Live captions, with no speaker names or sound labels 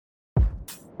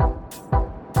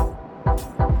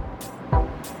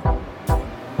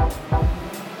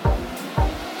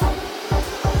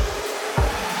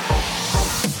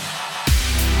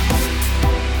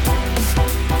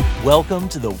Welcome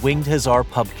to the Winged Hussar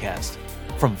Pubcast.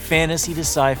 From fantasy to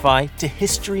sci-fi to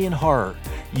history and horror,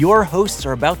 your hosts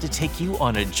are about to take you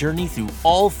on a journey through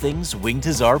all things Winged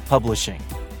Hussar Publishing.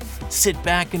 Sit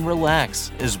back and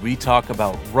relax as we talk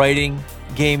about writing,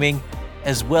 gaming,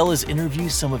 as well as interview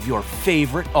some of your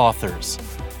favorite authors.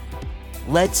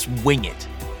 Let's wing it.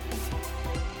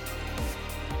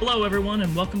 Hello everyone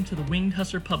and welcome to the Winged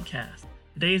Hussar Pubcast.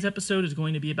 Today's episode is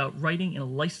going to be about writing in a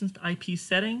licensed IP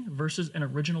setting versus an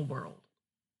original world.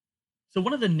 So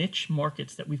one of the niche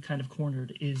markets that we've kind of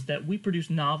cornered is that we produce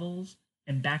novels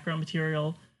and background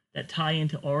material that tie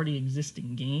into already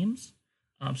existing games.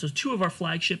 So two of our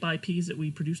flagship IPs that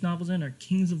we produce novels in are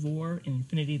Kings of War and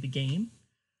Infinity the Game.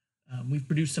 We've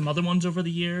produced some other ones over the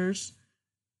years,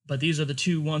 but these are the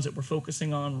two ones that we're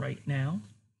focusing on right now.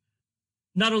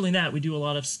 Not only that, we do a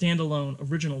lot of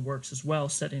standalone original works as well,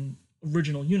 set in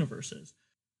original universes.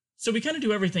 So we kind of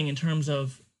do everything in terms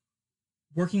of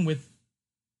working with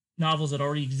novels that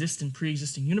already exist in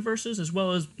pre-existing universes, as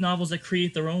well as novels that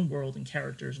create their own world and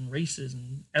characters and races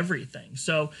and everything.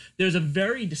 So there's a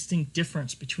very distinct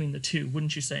difference between the two,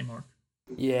 wouldn't you say, Mark?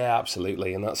 Yeah,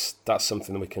 absolutely, and that's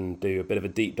something that we can do a bit of a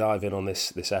deep dive in on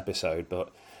this episode.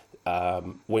 But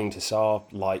Winged Hussar,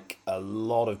 like a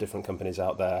lot of different companies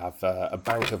out there, have a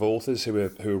bank of authors who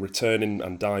are returning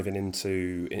and diving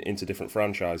into different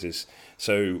franchises.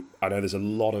 So I know there's a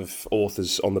lot of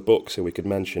authors on the books who we could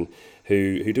mention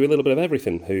who do a little bit of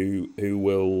everything. Who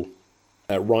will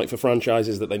write for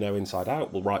franchises that they know inside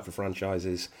out, will write for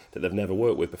franchises that they've never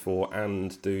worked with before,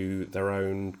 and do their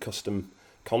own custom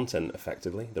content,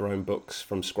 effectively, their own books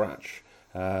from scratch,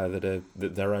 that are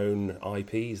their own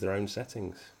IPs, their own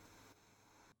settings.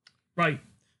 Right.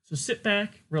 So sit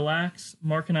back, relax.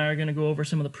 Mark and I are going to go over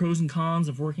some of the pros and cons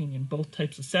of working in both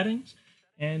types of settings,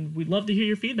 and we'd love to hear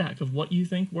your feedback of what you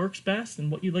think works best and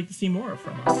what you'd like to see more of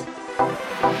from us.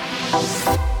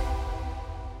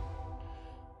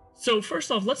 So first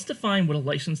off, let's define what a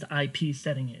licensed IP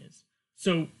setting is.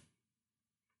 So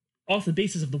off the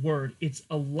basis of the word, it's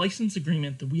a license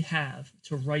agreement that we have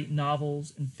to write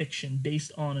novels and fiction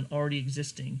based on an already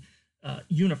existing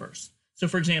universe. So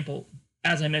for example,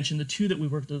 as I mentioned, the two that we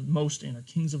work the most in are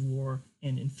Kings of War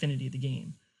and Infinity the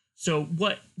Game. So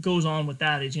what goes on with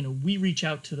that is, we reach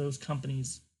out to those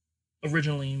companies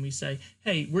originally and we say,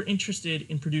 hey, we're interested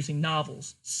in producing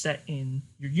novels set in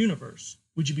your universe.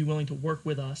 Would you be willing to work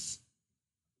with us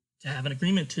to have an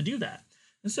agreement to do that?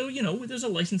 And so, there's a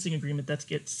licensing agreement that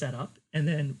gets set up, and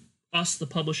then us, the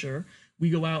publisher, we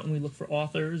go out and we look for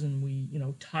authors and we,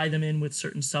 tie them in with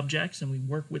certain subjects, and we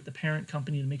work with the parent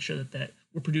company to make sure that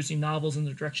we're producing novels in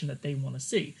the direction that they want to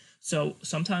see. So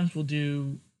sometimes we'll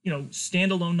do,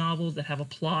 standalone novels that have a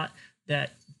plot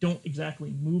that don't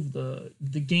exactly move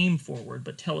the game forward,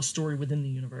 but tell a story within the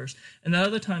universe. And then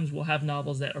other times we'll have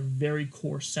novels that are very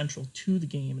core central to the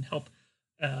game and help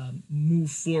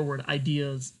move forward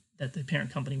ideas that the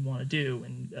parent company want to do,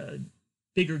 and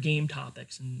bigger game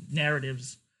topics and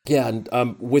narratives. Yeah,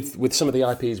 and with some of the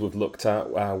IPs we've looked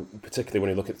at, particularly when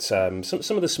you look at some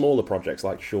of the smaller projects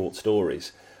like short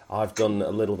stories, I've done a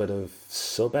little bit of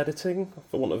sub-editing,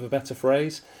 for want of a better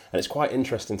phrase, and it's quite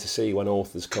interesting to see when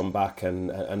authors come back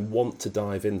and want to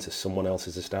dive into someone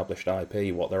else's established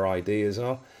IP, what their ideas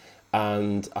are.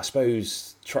 And I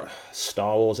suppose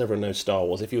Star Wars, everyone knows Star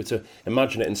Wars. If you were to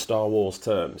imagine it in Star Wars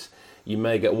terms, you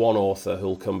may get one author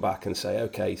who'll come back and say,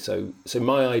 okay, so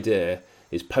my idea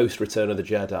is post-Return of the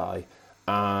Jedi,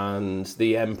 and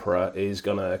the Emperor is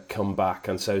going to come back,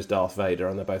 and so is Darth Vader,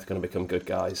 and they're both going to become good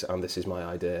guys, and this is my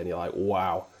idea. And you're like,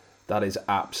 wow, that is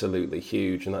absolutely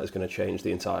huge, and that is going to change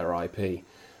the entire IP.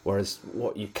 Whereas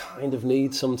what you kind of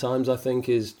need sometimes, I think,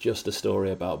 is just a story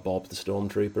about Bob the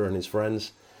Stormtrooper and his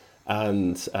friends.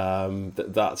 And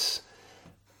that's,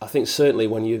 I think, certainly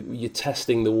when you're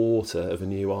testing the water of a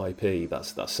new IP,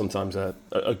 that's sometimes a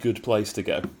good place to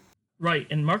go. Right,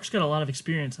 and Mark's got a lot of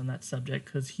experience on that subject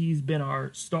because he's been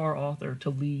our star author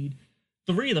to lead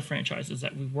 3 of the franchises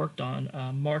that we've worked on.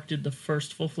 Mark did the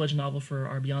first full-fledged novel for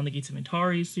our Beyond the Gates of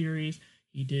Antari series.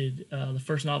 He did the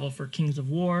first novel for Kings of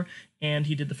War, and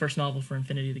he did the first novel for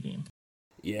Infinity the Game.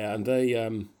 Yeah, and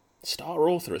they star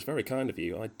author, it's very kind of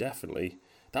you. I definitely...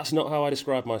 That's not how I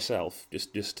describe myself,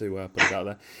 just to put it out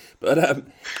there. But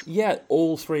yeah,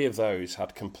 all 3 of those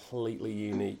had completely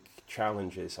unique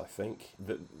challenges, I think.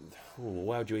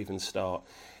 Where would you even start?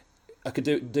 I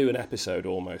could do an episode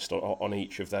almost on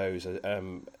each of those,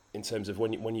 in terms of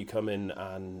when you come in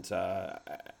and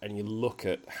you look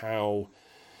at how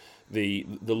the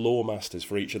lore masters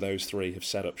for each of those 3 have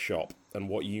set up shop and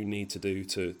what you need to do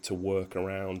to work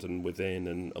around and within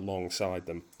and alongside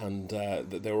them. And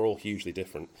they were all hugely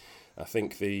different. I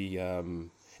think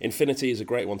Infinity is a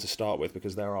great one to start with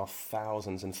because there are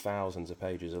thousands and thousands of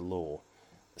pages of lore.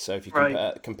 So if you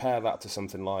compare that to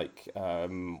something like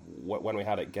when we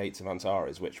had it Gates of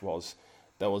Antares, which was,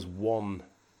 there was one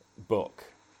book,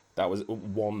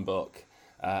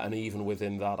 and even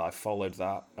within that I followed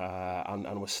that,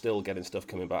 and we're still getting stuff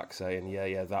coming back saying,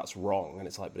 yeah, that's wrong. And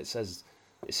it's like, but it says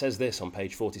this on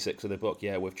page 46 of the book,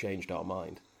 yeah, we've changed our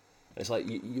mind. And it's like,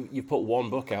 you've put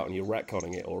one book out and you're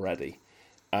retconning it already.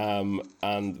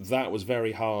 And that was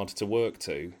very hard to work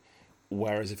to.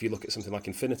 Whereas if you look at something like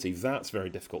Infinity, that's very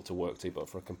difficult to work to, but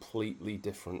for a completely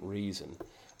different reason,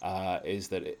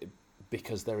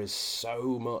 because there is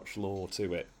so much lore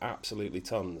to it, absolutely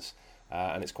tons,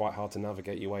 and it's quite hard to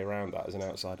navigate your way around that as an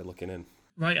outsider looking in.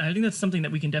 Right, I think that's something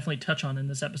that we can definitely touch on in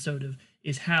this episode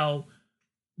is how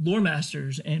lore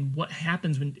masters and what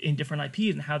happens in different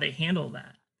IPs and how they handle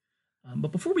that.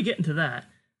 But before we get into that,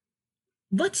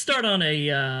 let's start on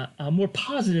a more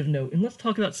positive note, and let's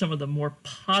talk about some of the more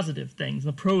positive things,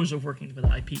 the pros of working with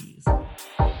IPs.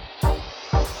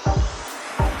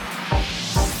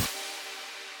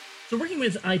 So working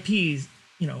with IPs,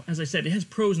 as I said, it has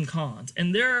pros and cons,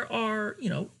 and there are,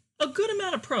 a good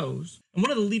amount of pros. And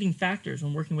one of the leading factors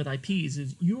when working with IPs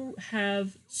is you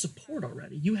have support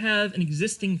already. You have an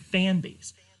existing fan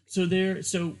base. So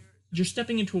you're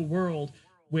stepping into a world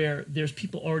where there's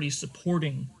people already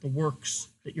supporting the works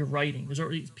that you're writing. There's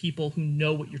already people who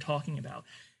know what you're talking about.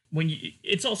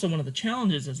 It's also one of the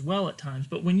challenges as well at times,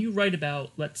 but when you write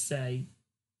about, let's say,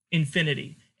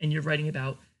 Infinity, and you're writing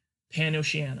about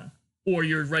Pan-Oceania, or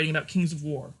you're writing about Kings of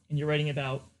War, and you're writing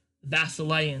about the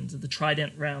Basileans of the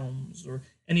Trident Realms, or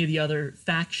any of the other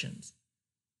factions,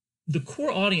 the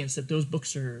core audience that those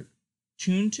books are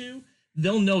tuned to,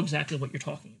 they'll know exactly what you're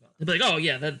talking about. They'll be like, oh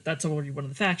yeah, that's already one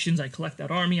of the factions, I collect that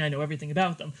army, I know everything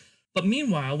about them. But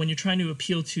meanwhile, when you're trying to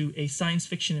appeal to a science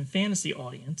fiction and fantasy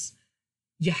audience,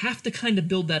 you have to kind of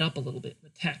build that up a little bit in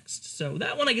the text. So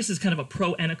that one, I guess, is kind of a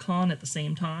pro and a con at the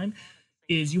same time,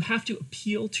 is you have to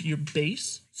appeal to your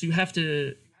base. So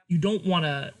you don't want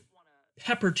to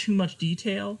pepper too much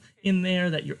detail in there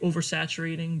that you're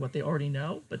oversaturating what they already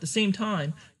know. But at the same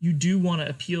time, you do want to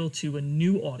appeal to a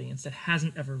new audience that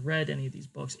hasn't ever read any of these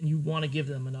books, and you want to give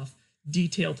them enough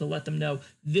detail to let them know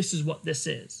this is what this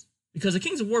is. Because a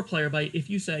Kings of War player, if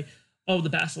you say, oh, the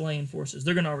Basilean forces,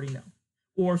 they're going to already know.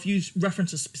 Or if you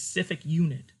reference a specific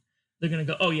unit, they're going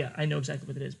to go, oh yeah, I know exactly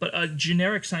what it is. But a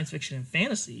generic science fiction and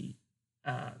fantasy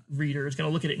reader is going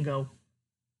to look at it and go,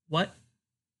 what?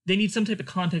 They need some type of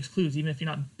context clues, even if you're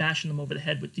not bashing them over the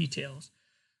head with details.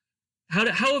 How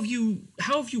have you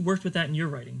worked with that in your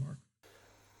writing,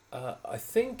 Mark? I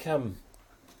think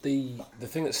the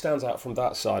thing that stands out from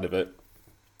that side of it,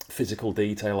 physical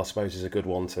detail, I suppose, is a good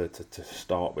one to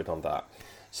start with on that.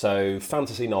 So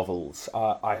fantasy novels,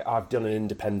 I've done an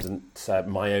independent,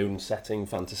 my own setting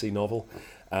fantasy novel,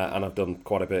 and I've done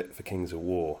quite a bit for Kings of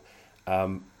War.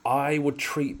 I would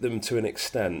treat them to an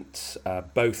extent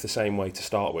both the same way to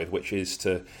start with, which is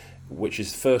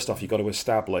first off, you've got to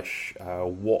establish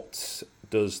what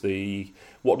does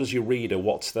your reader,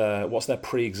 what's their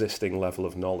pre-existing level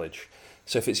of knowledge.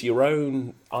 So if it's your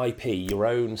own IP, your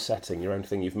own setting, your own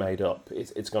thing you've made up,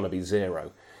 it's going to be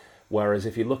zero. Whereas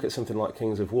if you look at something like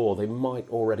Kings of War, they might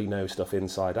already know stuff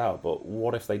inside out, but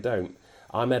what if they don't?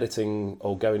 I'm editing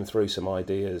or going through some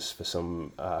ideas for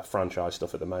some franchise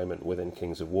stuff at the moment within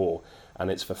Kings of War, and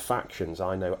it's for factions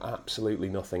I know absolutely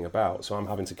nothing about, so I'm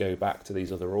having to go back to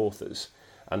these other authors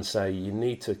and say, you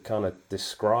need to kind of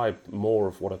describe more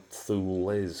of what a Thule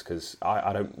is, because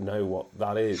I don't know what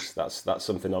that is. That's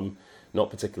something I'm not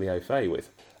particularly au fait with.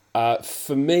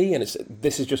 For me, and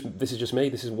this is just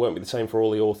me, won't be the same for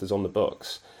all the authors on the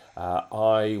books,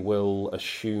 I will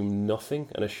assume nothing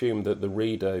and assume that the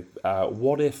reader,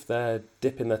 what if they're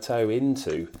dipping their toe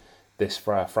into this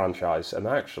franchise and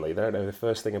actually they don't know the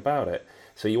first thing about it?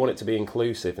 So you want it to be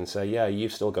inclusive and say, yeah,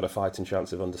 you've still got a fighting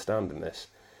chance of understanding this.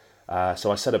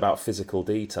 So I said about physical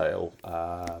detail,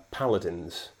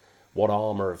 paladins, what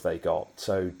armour have they got?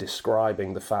 So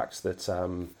describing the fact that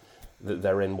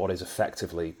they're in what is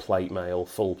effectively plate mail,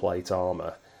 full plate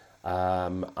armour,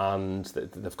 and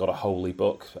they've got a holy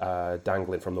book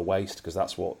dangling from the waist, because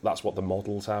that's what the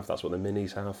models have, that's what the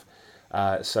minis have.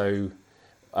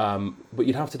 But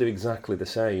you'd have to do exactly the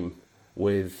same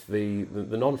with the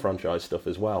non-franchise stuff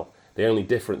as well. The only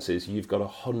difference is you've got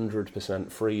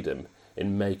 100% freedom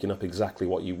in making up exactly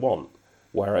what you want,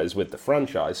 whereas with the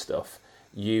franchise stuff,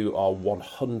 you are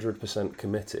 100%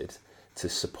 committed to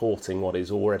supporting what is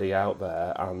already out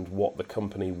there and what the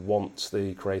company wants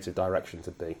the creative direction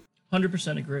to be.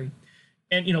 100% agree.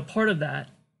 And, part of that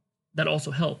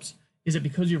also helps is that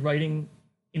because you're writing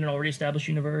in an already established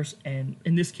universe, and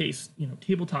in this case,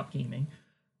 tabletop gaming,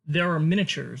 there are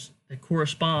miniatures that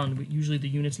correspond with usually the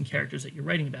units and characters that you're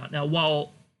writing about. Now,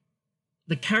 while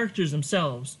the characters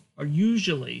themselves are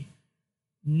usually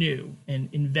new and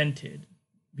invented,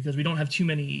 because we don't have too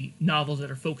many novels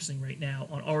that are focusing right now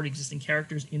on already existing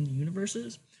characters in the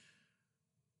universes,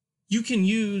 you can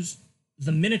use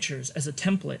the miniatures as a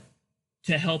template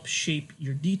to help shape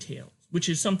your details, which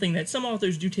is something that some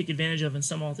authors do take advantage of and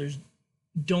some authors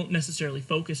don't necessarily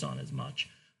focus on as much.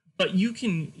 But you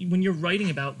can, when you're writing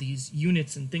about these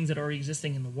units and things that are already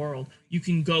existing in the world, you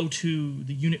can go to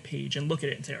the unit page and look at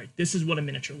it and say, all right, this is what a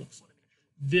miniature looks like.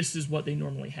 This is what they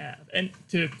normally have. And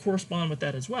to correspond with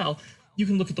that as well, you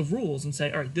can look at the rules and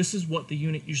say, all right, this is what the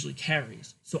unit usually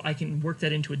carries. So I can work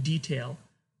that into a detail.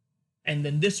 And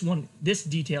then this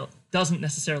detail doesn't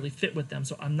necessarily fit with them,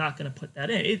 so I'm not going to put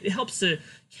that in. It helps to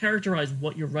characterize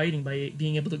what you're writing by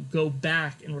being able to go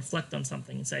back and reflect on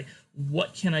something and say,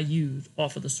 what can I use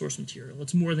off of the source material?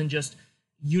 It's more than just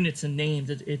units and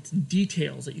names. It's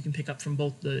details that you can pick up from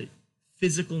both the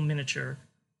physical miniature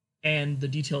and the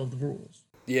detail of the rules.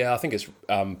 Yeah, I think it's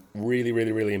really,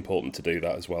 really, really important to do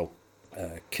that as well.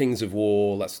 Kings of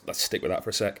War, let's stick with that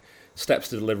for a sec. Steps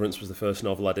to Deliverance was the first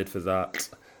novel I did for that.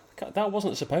 That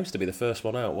wasn't supposed to be the first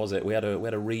one out, was it? We had a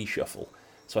reshuffle,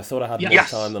 so I thought I had more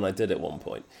time than I did at one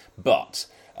point. But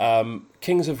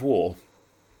Kings of War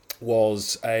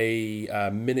was a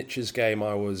miniatures game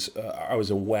I was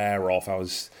aware of.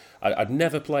 I'd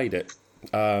never played it.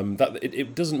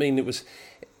 It doesn't mean it was.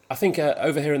 I think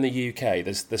over here in the UK,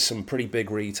 there's some pretty big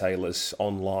retailers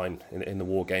online in the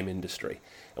war game industry,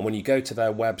 and when you go to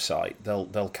their website,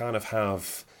 they'll kind of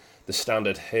have the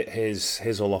standard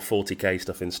here's all our 40k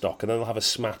stuff in stock, and then they'll have a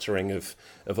smattering of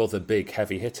other big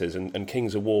heavy hitters, and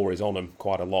Kings of War is on them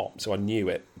quite a lot. So I knew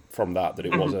it from that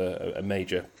it was a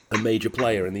major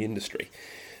player in the industry,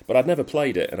 but I'd never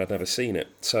played it and I'd never seen it.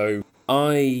 So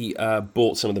I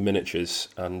bought some of the miniatures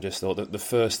and just thought that the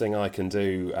first thing I can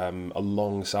do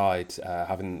alongside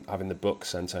having the book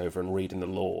sent over and reading the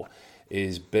lore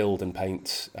is build and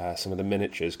paint some of the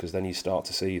miniatures, because then you start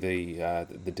to see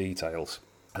the details.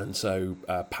 And so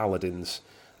paladins,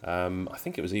 I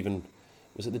think it was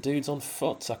it the dudes on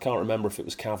foot? I can't remember if it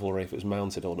was cavalry, if it was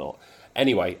mounted or not.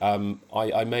 Anyway,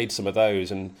 I made some of those,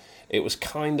 and it was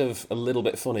kind of a little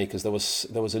bit funny because there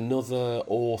was another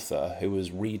author who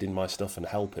was reading my stuff and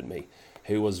helping me,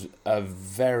 who was a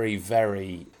very,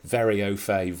 very, very au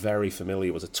fait, very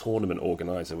familiar, was a tournament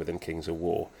organiser within Kings of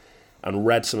War, and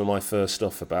read some of my first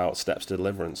stuff about Steps to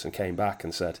Deliverance and came back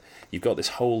and said, "You've got this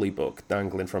holy book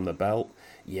dangling from the belt.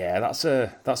 Yeah, that's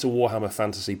a Warhammer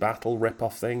Fantasy Battle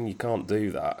rip-off thing. You can't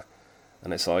do that."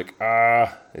 And it's like,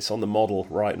 it's on the model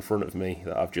right in front of me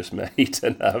that I've just made,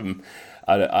 and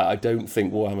I don't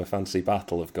think Warhammer Fantasy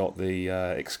Battle have got the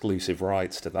exclusive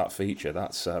rights to that feature.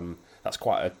 That's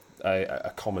quite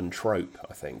a common trope,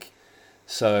 I think.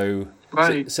 So,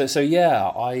 right. So yeah,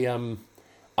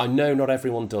 I know not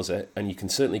everyone does it, and you can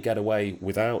certainly get away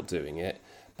without doing it.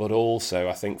 But also,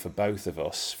 I think for both of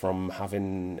us, from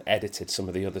having edited some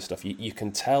of the other stuff, you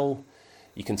can tell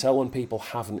when people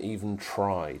haven't even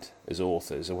tried as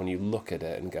authors, or when you look at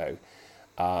it and go,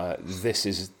 this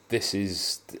is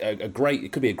a great.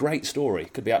 It could be a great story.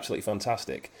 It could be absolutely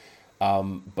fantastic,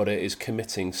 but it is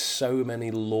committing so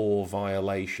many lore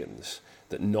violations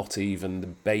that not even the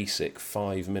basic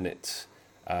 5-minute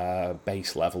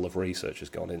base level of research has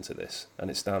gone into this,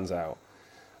 and it stands out.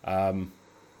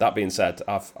 That being said,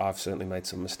 I've certainly made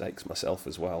some mistakes myself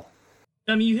as well.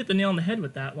 I mean, you hit the nail on the head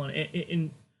with that one.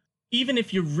 Even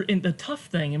if you're in the tough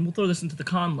thing, and we'll throw this into the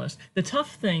con list, the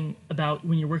tough thing about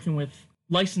when you're working with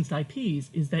licensed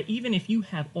IPs is that even if you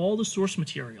have all the source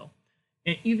material,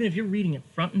 and even if you're reading it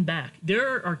front and back,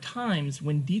 there are times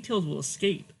when details will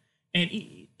escape, and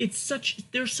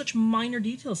there's such minor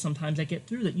details sometimes that get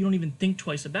through that you don't even think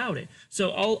twice about it. So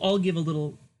I'll give a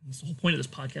little. That's the whole point of this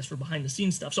podcast, for behind the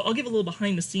scenes stuff. So I'll give a little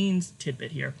behind the scenes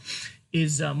tidbit here.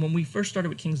 Is when we first started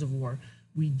with Kings of War,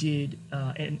 we did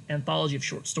an anthology of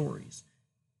short stories,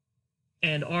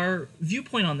 and our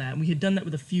viewpoint on that, and we had done that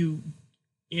with a few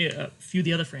of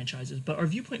the other franchises, but our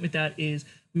viewpoint with that is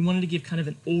we wanted to give kind of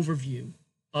an overview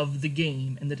of the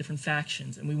game and the different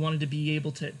factions, and we wanted to be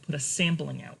able to put a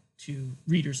sampling out to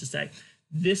readers to say,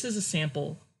 this is a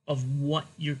sample of what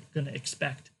you're going to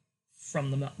expect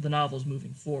from the novels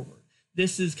moving forward.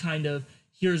 This is kind of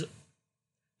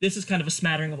a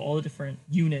smattering of all the different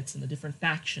units and the different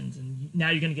factions, and now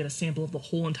you're going to get a sample of the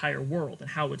whole entire world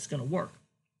and how it's going to work.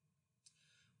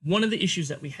 One of the issues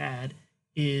that we had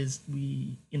is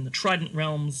in the Trident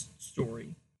Realms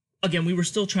story, again, we were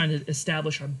still trying to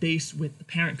establish our base with the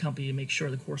parent company to make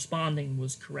sure the corresponding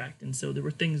was correct. And so there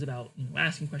were things about,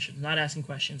 asking questions, not asking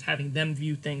questions, having them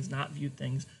view things, not view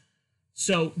things.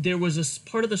 So there was a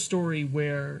part of the story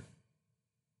where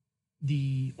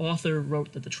the author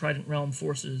wrote that the Trident Realm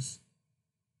forces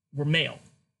were male.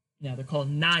 Now they're called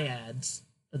naiads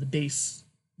of the base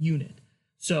unit.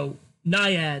 So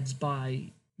naiads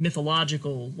by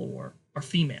mythological lore are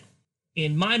female.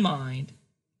 In my mind,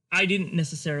 I didn't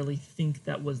necessarily think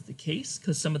that was the case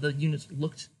because some of the units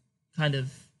looked kind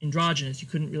of androgynous. You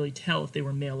couldn't really tell if they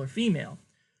were male or female.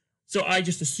 So I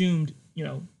just assumed,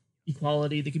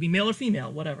 equality. They could be male or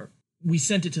female, whatever. We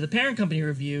sent it to the parent company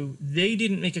review. They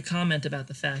didn't make a comment about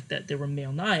the fact that there were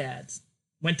male naiads.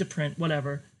 Went to print,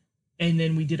 whatever. And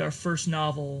then we did our first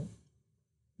novel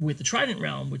with the Trident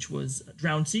Realm, which was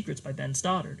Drowned Secrets by Ben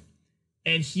Stoddard.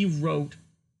 And he wrote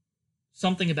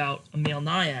something about a male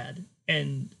naiad,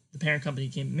 and the parent company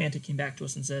Mantic came back to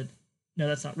us and said, no,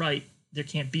 that's not right. There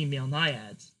can't be male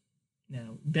naiads.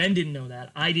 Now, Ben didn't know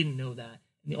that. I didn't know that.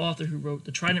 And the author who wrote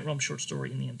the Trident Realm short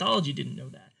story in the anthology didn't know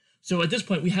that. So at this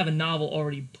point, we have a novel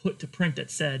already put to print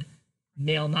that said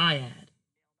male naiad.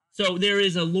 So there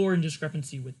is a lore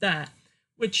discrepancy with that,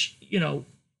 which, on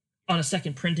a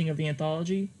second printing of the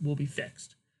anthology will be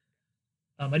fixed.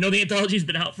 I know the anthology's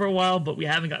been out for a while, but we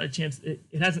haven't got a chance. It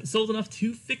hasn't sold enough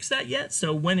to fix that yet.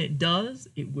 So when it does,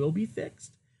 it will be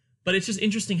fixed. But it's just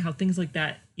interesting how things like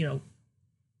that, the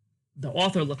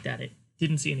author looked at it,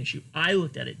 didn't see an issue. I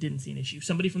looked at it, didn't see an issue.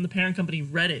 Somebody from the parent company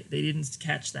read it, they didn't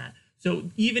catch that. So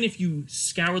even if you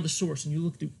scour the source and you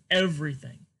look through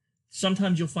everything,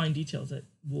 sometimes you'll find details that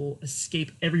will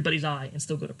escape everybody's eye and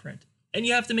still go to print. And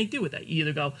you have to make do with that. You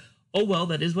either go, oh, well,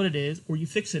 that is what it is, or you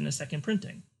fix it in a second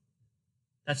printing.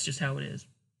 That's just how it is.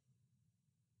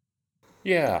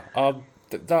 Yeah,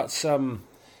 that's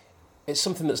it's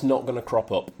something that's not going to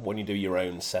crop up when you do your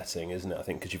own setting, isn't it? I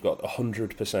think because you've got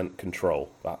 100%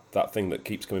 control. That thing that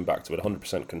keeps coming back to it,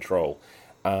 100% control.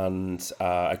 And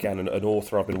again, an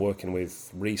author I've been working with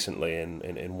recently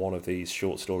in one of these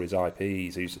short stories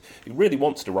IPs, who really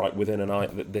wants to write within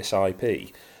this IP,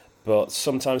 but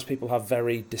sometimes people have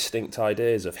very distinct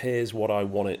ideas of here's what I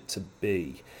want it to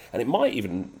be, and it might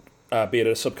even be at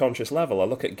a subconscious level. I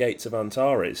look at Gates of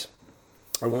Antares,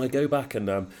 and when I go back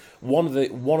and one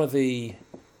of the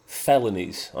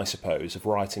felonies, I suppose, of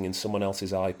writing in someone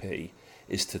else's IP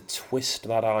is to twist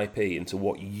that IP into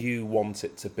what you want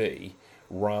it to be,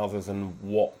 rather than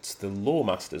what the lore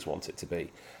masters want it to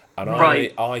be. And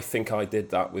right. I think I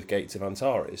did that with Gates of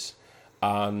Antares,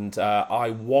 and I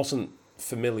wasn't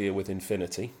familiar with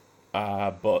Infinity,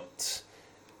 but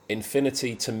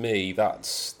Infinity to me,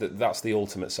 that's the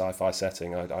ultimate sci-fi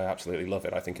setting. I absolutely love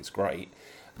it. I think it's great.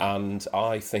 And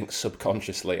I think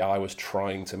subconsciously I was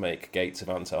trying to make Gates of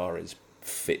Antares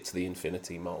fit the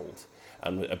Infinity mould,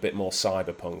 and a bit more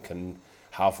cyberpunk, and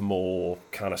have more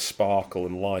kind of sparkle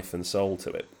and life and soul to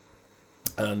it,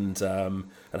 and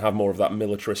have more of that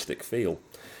militaristic feel.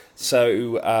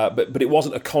 So, but it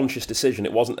wasn't a conscious decision.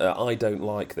 It wasn't I don't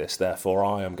like this, therefore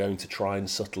I am going to try and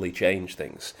subtly change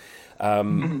things.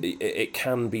 It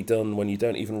can be done when you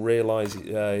don't even realise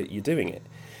you're doing it.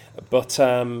 But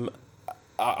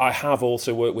I have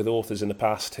also worked with authors in the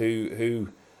past who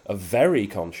are very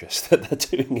conscious that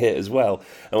they're doing it as well,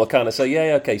 and will kind of say,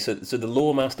 yeah, okay, so the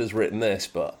lore master's written this,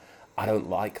 but I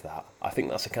don't like that. I think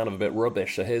that's a kind of a bit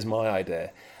rubbish, so here's my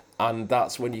idea. And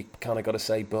that's when you kind of got to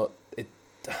say, but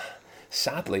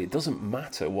sadly, it doesn't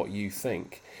matter what you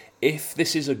think. If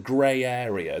this is a grey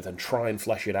area, then try and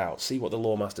flesh it out. See what the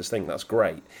lore masters think, that's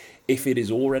great. If it is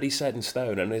already set in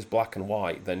stone and is black and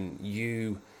white, then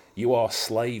you are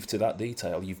slave to that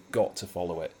detail. You've got to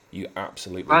follow it. You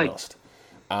absolutely must.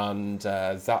 And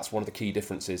that's one of the key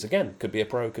differences. Again, could be a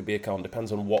pro, could be a con,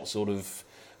 depends on what sort of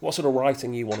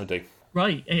writing you want to do.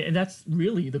 Right, and that's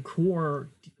really the core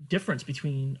difference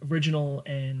between original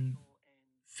and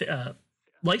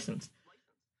licensed.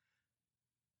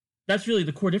 That's really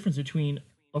the core difference between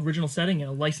original setting and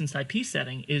a licensed IP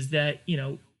setting, is that,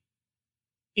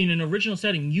 in an original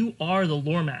setting, you are the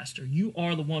lore master. You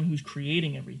are the one who's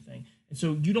creating everything. And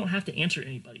so you don't have to answer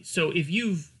anybody. So if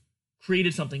you've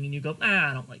created something and you go,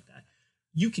 I don't like that,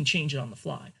 you can change it on the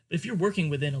fly. But if you're working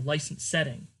within a licensed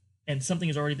setting and something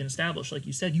has already been established, like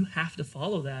you said, you have to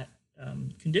follow that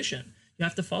condition. You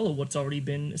have to follow what's already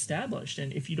been established.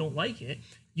 And if you don't like it,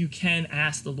 you can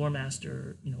ask the lore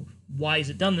master, why is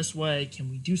it done this way? Can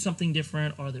we do something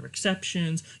different? Are there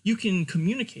exceptions? You can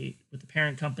communicate with the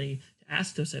parent company to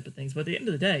ask those type of things. But at the end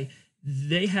of the day,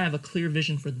 they have a clear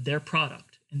vision for their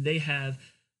product, and they have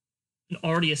an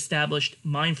already established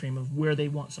mind frame of where they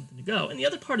want something to go. And the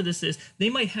other part of this is they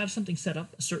might have something set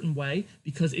up a certain way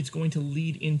because it's going to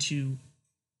lead into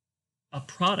a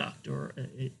product or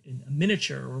a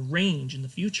miniature or range in the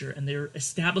future, and they're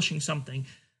establishing something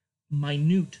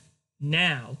minute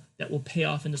now that will pay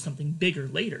off into something bigger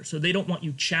later. So they don't want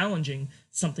you challenging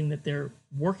something that they're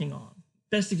working on.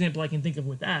 Best example I can think of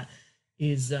with that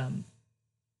is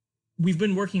we've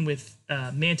been working with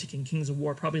Mantic and Kings of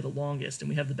War probably the longest, and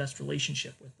we have the best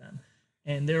relationship with them.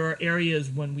 And there are areas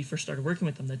when we first started working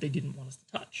with them that they didn't want us to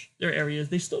touch. There are areas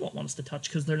they still don't want us to touch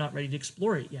because they're not ready to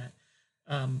explore it yet.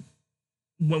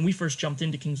 When we first jumped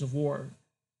into Kings of War,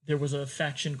 there was a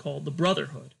faction called the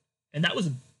Brotherhood, and that was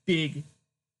a big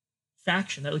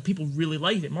faction that, like, people really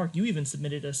liked it. Mark, you even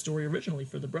submitted a story originally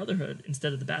for the Brotherhood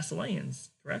instead of the Basileans,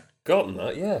 correct? Gotten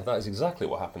that, yeah, that is exactly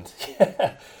what happened.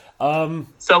 Yeah.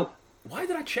 So why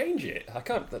did I change it? I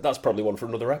can't. That's probably one for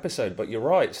another episode. But you're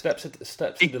right. Steps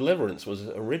to Deliverance was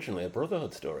originally a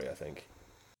Brotherhood story, I think.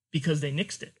 Because they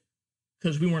nixed it,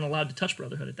 because we weren't allowed to touch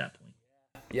Brotherhood at that point.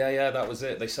 Yeah, that was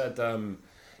it. They said,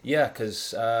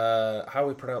 because how are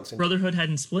we pronouncing? Brotherhood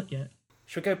hadn't split yet.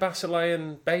 Should we go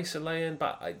Basilean?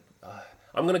 But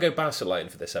I'm going to go Basilean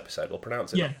for this episode. We'll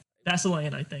pronounce it. Yeah,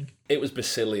 Basilean, I think. It was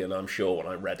Basilian, I'm sure, when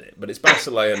I read it, but it's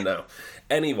Basilean now.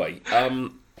 Anyway,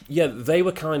 yeah, they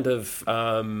were kind of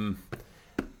would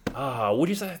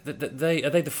you say that are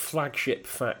they the flagship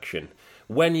faction?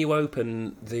 When you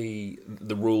open the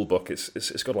rule book,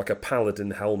 it's got like a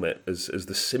paladin helmet as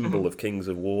the symbol of Kings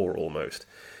of War almost.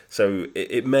 So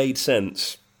it made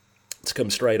sense to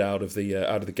come straight out of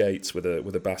the gates with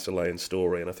a Basilean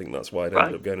story, and I think that's why it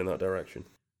ended up going in that direction.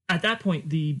 At that point,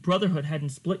 the Brotherhood hadn't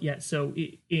split yet. So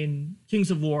in Kings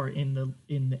of War, in the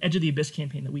Edge of the Abyss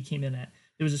campaign that we came in at,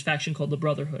 there was this faction called the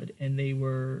Brotherhood, and they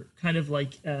were kind of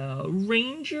like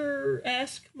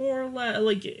Ranger-esque, more or less.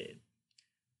 Like,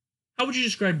 how would you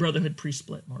describe Brotherhood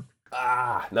pre-split, Mark?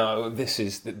 No, this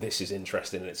is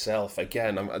interesting in itself.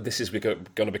 Again, this is going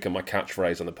to become my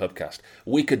catchphrase on the podcast.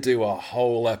 We could do a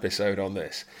whole episode on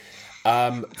this.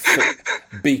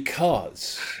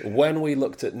 Because when we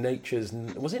looked at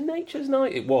was it Nature's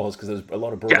Night? It was, because there's a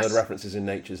lot of Brotherhood references in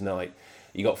Nature's Night.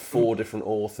 You got 4 different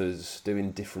authors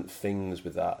doing different things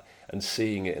with that and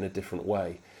seeing it in a different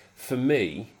way. For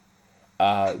me,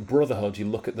 Brotherhood, you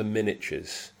look at the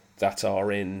miniatures that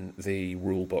are in the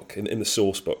rule book, in the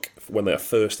source book, when they are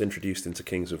first introduced into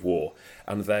Kings of War,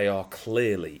 and they are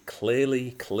clearly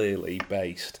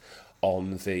based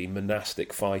on the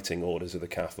monastic fighting orders of the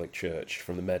Catholic Church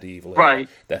from the medieval era. Right.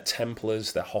 They're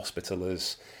Templars, they're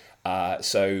Hospitallers.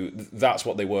 So that's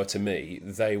what they were to me.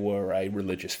 They were a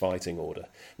religious fighting order.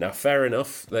 Now, fair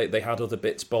enough, they had other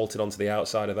bits bolted onto the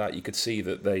outside of that. You could see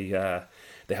that they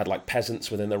had like peasants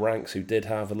within the ranks who did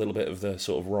have a little bit of the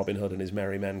sort of Robin Hood and his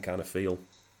merry men kind of feel.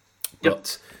 Yep.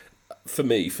 But for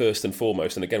me, first and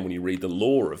foremost, and again when you read the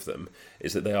lore of them,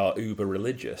 is that they are uber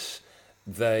religious.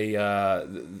 They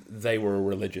were a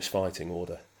religious fighting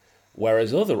order.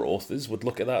 Whereas other authors would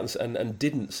look at that and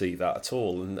didn't see that at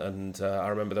all. And I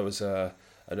remember there was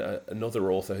another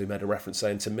author who made a reference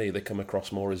saying, to me, they come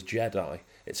across more as Jedi.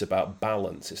 It's about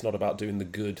balance. It's not about doing the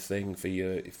good thing for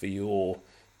your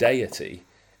deity.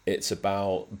 It's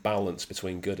about balance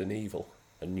between good and evil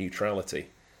and neutrality.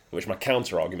 Which my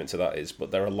counter-argument to that is, but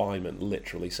their alignment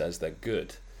literally says they're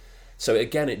good. So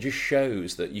again, it just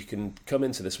shows that you can come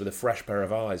into this with a fresh pair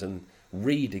of eyes and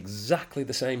read exactly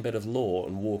the same bit of lore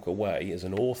and walk away as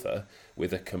an author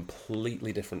with a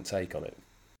completely different take on it.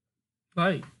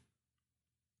 Right.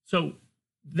 So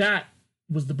that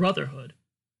was the Brotherhood.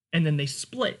 And then they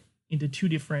split into 2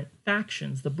 different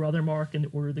factions, the Brother Mark and the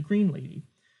Order of the Green Lady.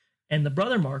 And the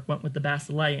Brother Mark went with the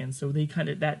Basileans, so they kind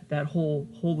of, that whole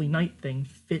Holy Knight thing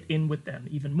fit in with them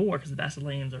even more, because the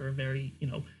Basileans are a very,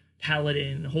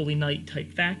 Paladin, Holy Knight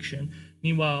type faction.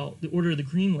 Meanwhile, the Order of the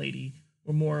Green Lady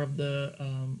were more of the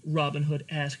Robin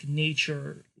Hood-esque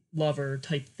nature lover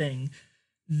type thing.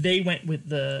 They went with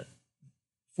the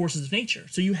Forces of Nature.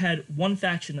 So you had one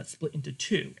faction that split into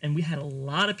 2, and we had a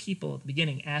lot of people at the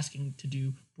beginning asking to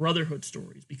do Brotherhood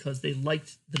stories because they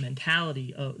liked the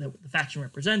mentality of that the faction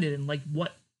represented and liked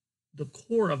what the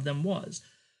core of them was.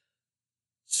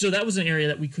 So that was an area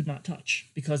that we could not touch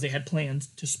because they had plans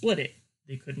to split it.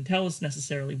 They couldn't tell us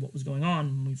necessarily what was going on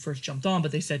when we first jumped on,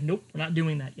 but they said, nope, we're not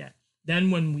doing that yet.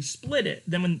 Then when we split it,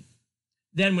 then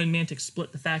when Mantic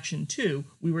split the faction 2,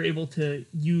 we were able to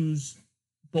use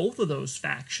both of those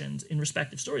factions in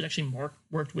respective stories. Actually, Mark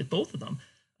worked with both of them.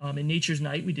 In Nature's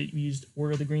Night, we used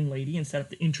Order of the Green Lady and set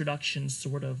up the introduction,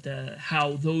 sort of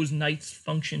how those knights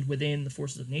functioned within the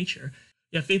Forces of Nature.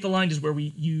 Yeah, Faith Aligned is where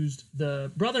we used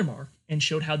the brother mark and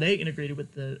showed how they integrated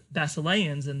with the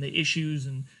Basileans and the issues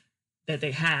and that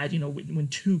they had, when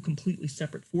two completely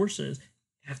separate forces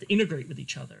have to integrate with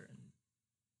each other.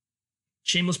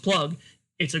 Shameless plug,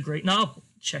 it's a great novel.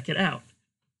 Check it out.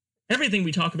 Everything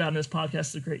we talk about in this podcast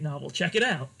is a great novel. Check it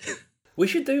out. We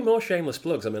should do more shameless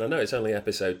plugs. I mean, I know it's only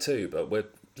episode 2, but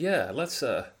let's,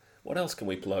 what else can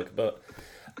we plug? But,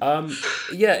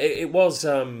 it was,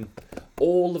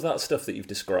 all of that stuff that you've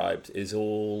described is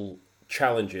all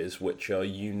challenges which are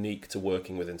unique to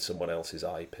working within someone else's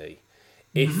IP.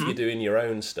 If you're doing your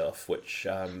own stuff, which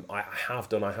I have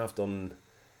done,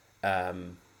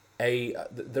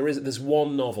 there's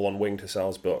one novel on Wing to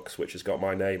Sal's books which has got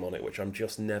my name on it, which I'm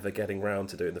just never getting round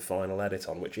to doing the final edit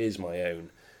on, which is my own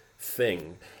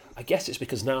thing. I guess it's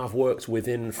because now I've worked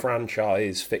within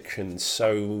franchise fiction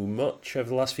so much over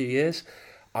the last few years,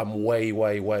 I'm way,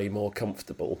 way, way more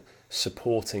comfortable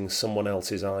supporting someone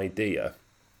else's idea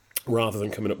rather than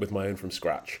coming up with my own from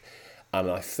scratch. And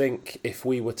I think if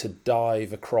we were to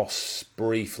dive across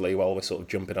briefly, while we're sort of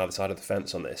jumping either side of the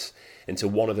fence on this, into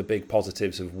one of the big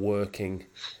positives of working,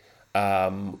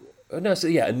 a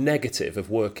negative of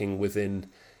working within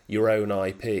your own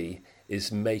IP is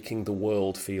making the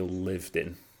world feel lived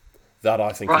in. That,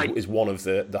 I think, is one of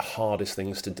the hardest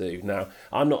things to do. Now,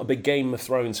 I'm not a big Game of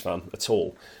Thrones fan at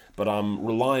all, but I'm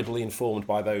reliably informed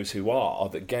by those who are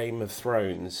that Game of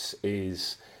Thrones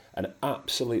is an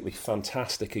absolutely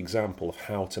fantastic example of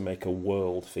how to make a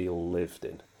world feel lived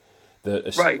in.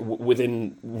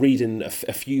 Within reading a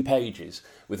few pages,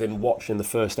 within watching the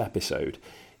first episode,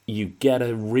 you get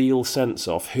a real sense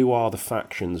of who are the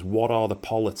factions, what are the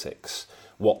politics,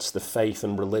 what's the faith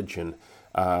and religion,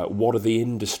 what are the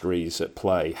industries at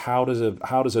play, how does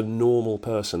a normal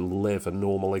person live a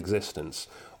normal existence,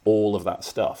 all of that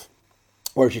stuff.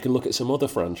 Whereas you can look at some other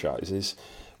franchises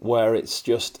where it's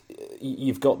just,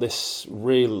 you've got this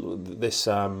really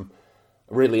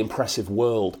impressive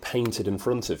world painted in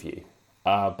front of you,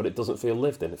 but it doesn't feel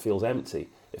lived in. It feels empty.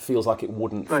 It feels like it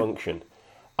wouldn't function.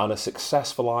 And a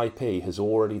successful IP has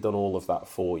already done all of that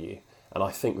for you. And I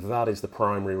think that is the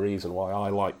primary reason why I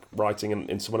like writing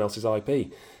in someone else's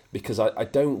IP, because I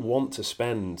don't want to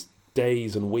spend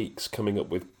days and weeks coming up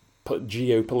with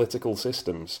geopolitical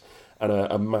systems and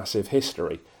a massive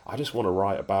history. I just want to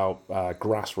write about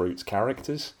grassroots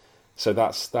characters. So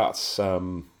that's for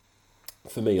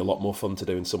me a lot more fun to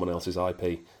do in someone else's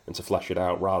IP and to flesh it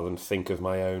out rather than think of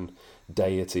my own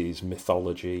deities,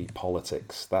 mythology,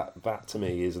 politics. That to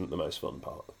me isn't the most fun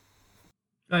part.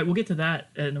 All right, we'll get to that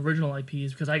in original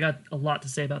IPs because I got a lot to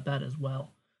say about that as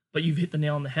well. But you've hit the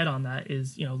nail on the head on that.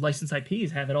 Is licensed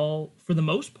IPs have it all for the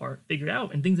most part figured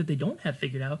out, and things that they don't have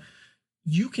figured out,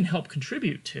 you can help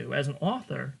contribute to as an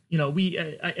author.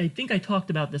 I think I talked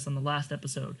about this on the last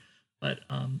episode, but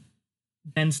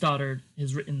Ben Stoddard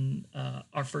has written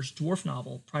our first dwarf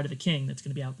novel, Pride of a King, that's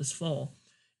going to be out this fall,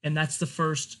 and that's the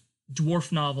first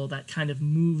dwarf novel that kind of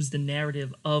moves the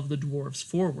narrative of the dwarves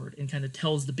forward and kind of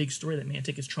tells the big story that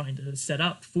Mantic is trying to set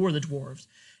up for the dwarves.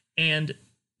 And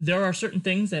there are certain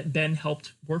things that Ben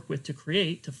helped work with to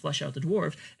create, to flesh out the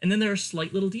dwarves. And then there are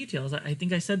slight little details. I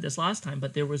think I said this last time,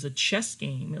 but there was a chess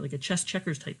game, like a chess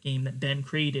checkers type game that Ben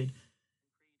created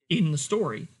in the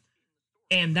story.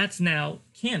 And that's now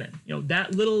canon.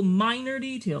 That little minor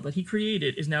detail that he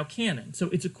created is now canon. So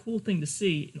it's a cool thing to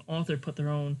see an author put their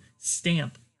own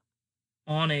stamp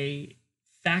on a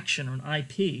faction or an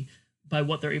IP by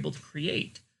what they're able to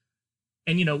create.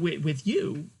 And,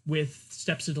 with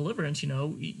Steps to Deliverance,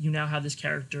 you now have this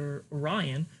character,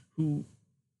 Orion, who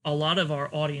a lot of our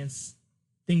audience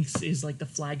thinks is like the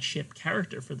flagship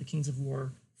character for the Kings of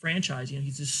War franchise.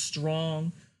 He's this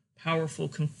strong, powerful,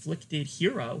 conflicted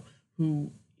hero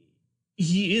who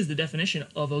he is the definition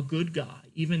of a good guy,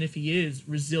 even if he is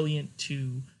resilient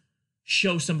to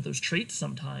show some of those traits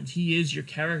sometimes. He is your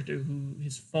character who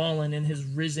has fallen and has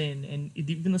risen, and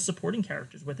even the supporting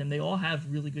characters with him, they all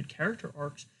have really good character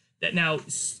arcs that now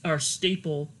are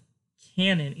staple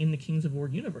canon in the Kings of War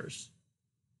universe.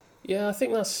 Yeah, I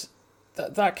think that's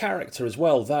that character as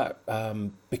well, that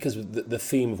because the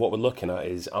theme of what we're looking at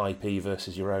is IP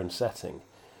versus your own setting.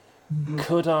 Mm-hmm.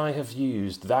 Could I have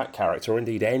used that character, or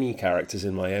indeed any characters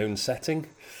in my own setting?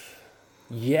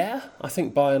 Yeah, I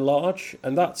think by and large,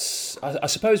 and that's, I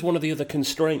suppose, one of the other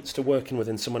constraints to working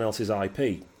within someone else's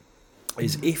IP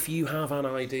is if you have an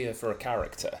idea for a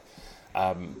character,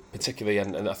 particularly,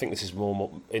 and I think this is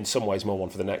more in some ways more one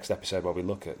for the next episode where we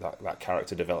look at that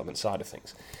character development side of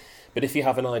things. But if you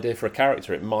have an idea for a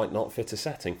character, it might not fit a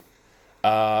setting.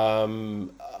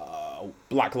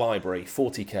 Black Library,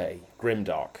 40k,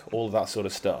 Grimdark, all of that sort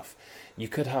of stuff, you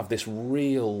could have this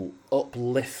real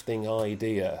uplifting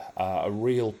idea, a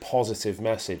real positive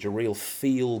message, a real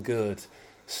feel-good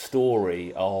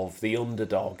story of the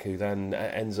underdog who then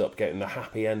ends up getting the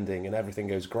happy ending and everything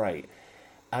goes great.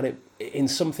 And in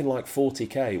something like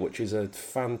 40k, which is a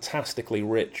fantastically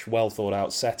rich,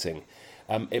 well-thought-out setting,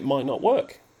 it might not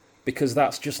work. Because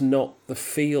that's just not the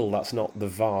feel, that's not the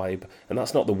vibe, and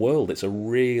that's not the world. It's a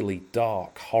really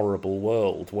dark, horrible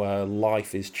world where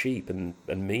life is cheap and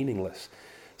meaningless.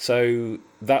 So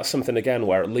that's something, again,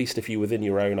 where at least if you're within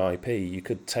your own IP, you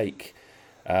could take...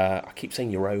 I keep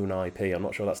saying your own IP, I'm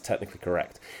not sure that's technically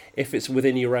correct. If it's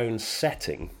within your own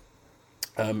setting,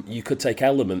 you could take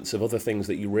elements of other things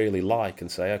that you really like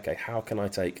and say, okay, how can I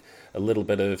take a little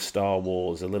bit of Star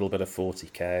Wars, a little bit of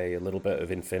 40k, a little bit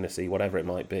of Infinity, whatever it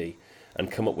might be,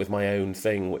 and come up with my own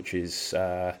thing, which is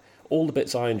all the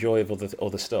bits I enjoy of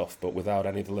other stuff, but without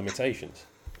any of the limitations.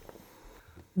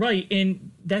 Right,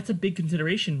 and that's a big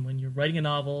consideration when you're writing a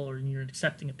novel or you're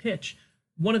accepting a pitch.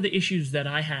 One of the issues that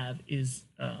I have is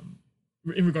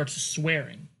in regards to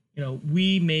swearing. You know,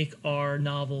 we make our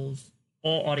novels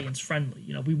all audience friendly.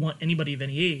 You know, we want anybody of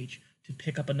any age to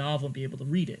pick up a novel and be able to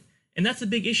read it. And that's a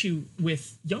big issue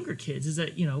with younger kids, is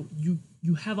that, you know,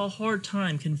 you have a hard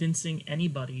time convincing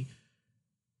anybody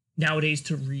nowadays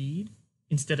to read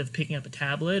instead of picking up a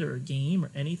tablet or a game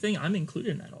or anything. I'm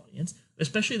included in that audience,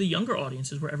 especially the younger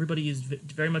audiences where everybody is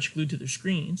very much glued to their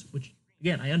screens, which,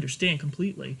 again, I understand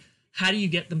completely. How do you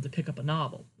get them to pick up a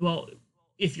novel? Well,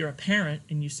 if you're a parent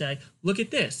and you say, look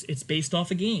at this, it's based off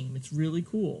a game, it's really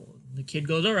cool. The kid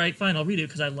goes, all right, fine, I'll read it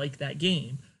because I like that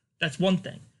game. That's one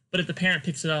thing. But if the parent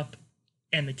picks it up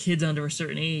and the kid's under a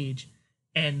certain age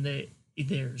and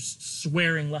there's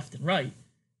swearing left and right,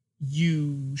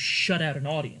 you shut out an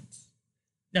audience.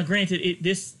 Now, granted,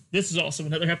 this is also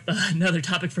another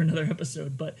topic for another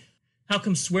episode, but how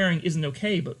come swearing isn't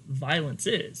okay, but violence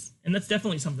is? And that's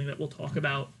definitely something that we'll talk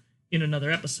about in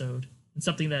another episode, and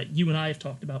something that you and I have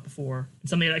talked about before, and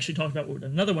something I actually talked about with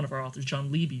another one of our authors,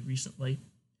 John Levy, recently.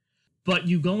 But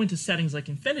you go into settings like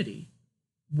Infinity,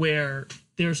 where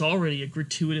there's already a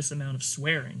gratuitous amount of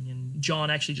swearing, and John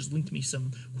actually just linked me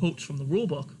some quotes from the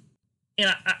rulebook,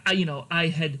 and I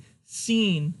had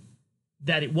seen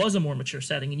that it was a more mature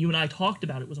setting, and you and I talked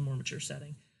about it was a more mature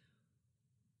setting,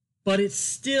 but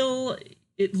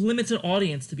it limits an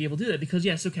audience to be able to do that, because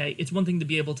yes, okay, it's one thing to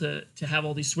be able to have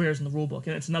all these swears in the rulebook,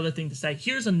 and it's another thing to say,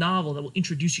 here's a novel that will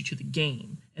introduce you to the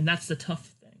game, and that's the tough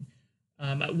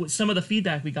thing. Some of the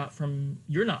feedback we got from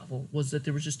your novel was that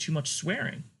there was just too much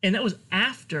swearing, and that was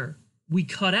after we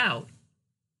cut out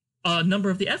a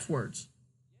number of the F words.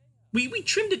 We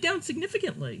trimmed it down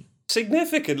significantly.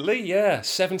 Significantly, yeah,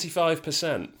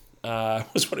 75%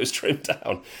 was what it was trimmed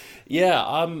down.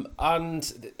 Yeah,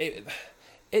 and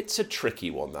it's a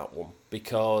tricky one, that one,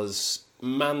 because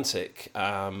Mantic,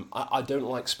 I don't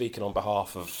like speaking on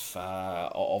behalf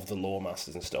of the lore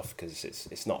masters and stuff, because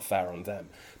it's not fair on them.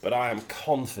 But I am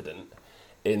confident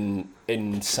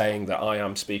in saying that I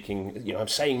am speaking, I'm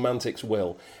saying Mantic's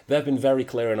will. They've been very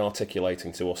clear in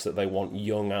articulating to us that they want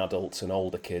young adults and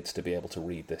older kids to be able to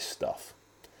read this stuff.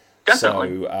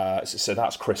 Definitely. So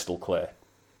that's crystal clear.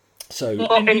 So,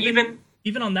 well, and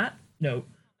even on that note,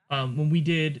 when we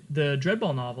did the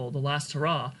Dreadball novel, The Last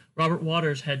Hurrah, Robert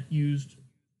Waters had used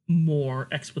more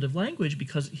expletive language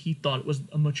because he thought it was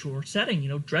a mature setting.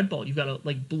 Dreadball, you've got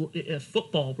a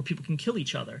football where people can kill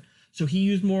each other. So he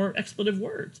used more expletive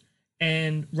words.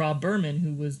 And Rob Berman,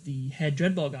 who was the head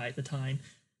Dreadball guy at the time,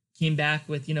 came back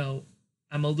with,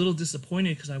 I'm a little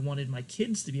disappointed because I wanted my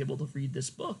kids to be able to read this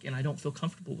book, and I don't feel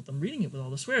comfortable with them reading it with all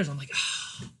the swears. I'm like,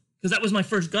 because that was my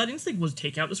first gut instinct, was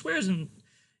take out the swears. And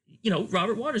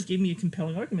Robert Waters gave me a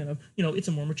compelling argument of, it's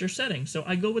a more mature setting. So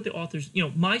I go with the authors.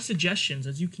 My suggestions,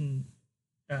 as you can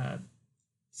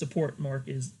support, Mark,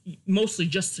 is mostly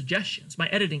just suggestions. My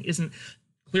editing isn't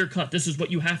clear cut. This is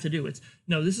what you have to do. It's,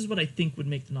 no, this is what I think would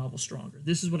make the novel stronger.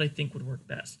 This is what I think would work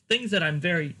best. Things that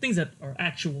are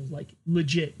actual,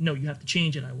 legit, no, you have to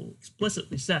change it, I will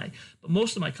explicitly say. But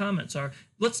most of my comments are,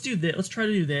 let's do this, let's try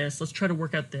to do this, let's try to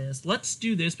work out this, let's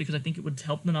do this because I think it would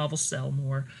help the novel sell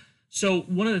more. So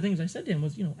one of the things I said to him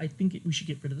was, I think we should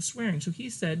get rid of the swearing. So he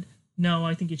said, no,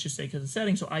 I think it should stay because of the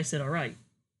setting. So I said, all right.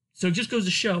 So it just goes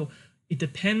to show, it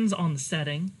depends on the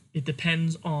setting. It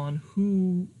depends on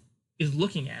who is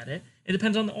looking at it. It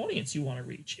depends on the audience you want to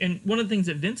reach. And one of the things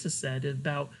that Vince has said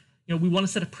about, we want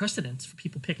to set a precedence for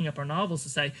people picking up our novels to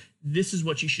say, this is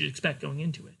what you should expect going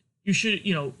into it. You should,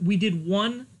 we did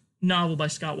one novel by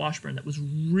Scott Washburn that was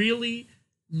really,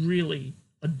 really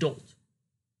adult.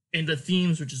 And the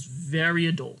themes were just very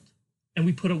adult. and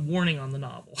we put a warning on the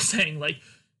novel saying, like,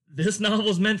 this novel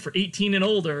is meant for 18 and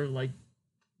older, like,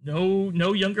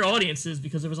 no younger audiences,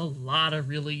 because there was a lot of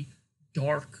really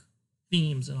dark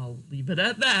themes, and I'll leave it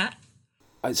at that.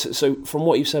 So from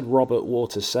what you said, Robert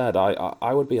Waters said,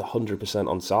 I would be 100%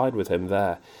 on side with him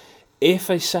there.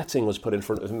 If a setting was put in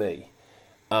front of me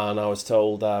and I was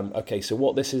told, okay, so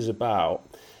what this is about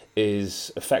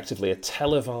is effectively a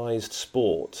televised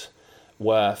sport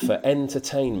where for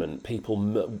entertainment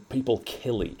people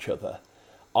kill each other,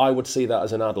 I would see that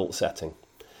as an adult setting.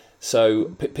 So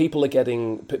people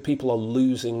are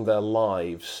losing their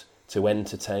lives to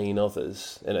entertain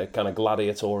others in a kind of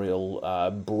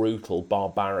gladiatorial, brutal,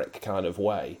 barbaric kind of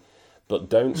way. But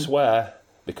don't swear,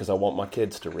 because I want my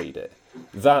kids to read it.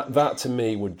 That to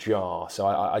me would jar. So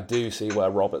I do see where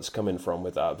Robert's coming from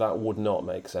with that. That would not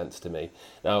make sense to me.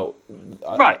 Now,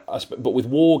 right. But with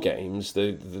war games,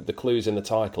 the clue's in the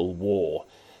title, war.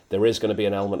 There is going to be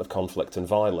an element of conflict and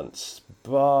violence,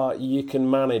 but you can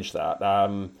manage that.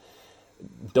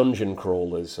 Dungeon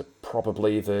crawlers are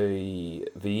probably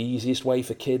the easiest way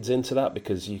for kids into that,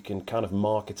 because you can kind of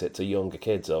market it to younger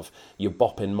kids of you're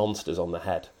bopping monsters on the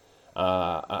head,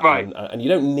 right. and you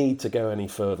don't need to go any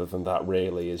further than that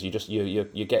really. Is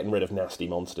you're getting rid of nasty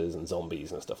monsters and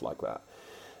zombies and stuff like that.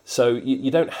 So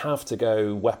you don't have to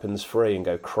go weapons free and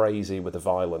go crazy with the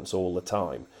violence all the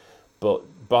time.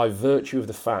 But by virtue of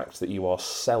the fact that you are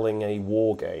selling a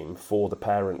war game for the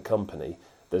parent company,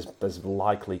 there's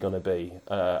likely going to be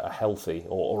a healthy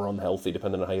or unhealthy,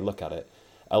 depending on how you look at it,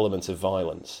 element of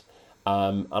violence.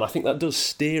 And I think that does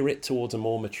steer it towards a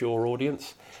more mature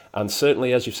audience. And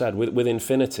certainly, as you said, with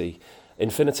Infinity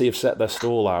have set their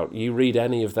stall out. You read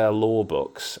any of their lore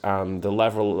books and the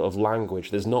level of language,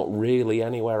 there's not really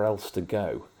anywhere else to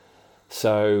go.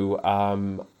 So,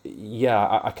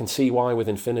 I can see why with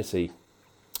Infinity,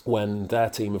 when their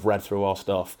team have read through our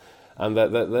stuff, and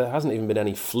there hasn't even been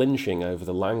any flinching over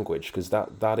the language, because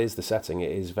that is the setting.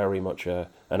 It is very much an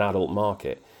adult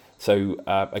market. So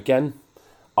again,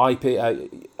 IP,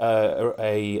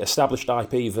 a established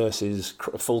IP versus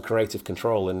full creative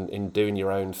control in doing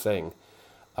your own thing.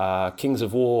 Kings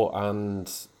of War and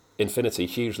Infinity,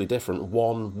 hugely different.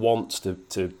 One wants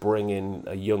to bring in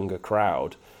a younger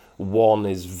crowd. One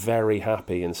is very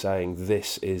happy in saying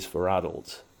this is for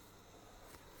adults.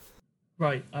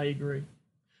 Right, I agree.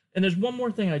 And there's one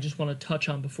more thing I just want to touch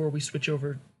on before we switch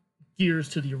over gears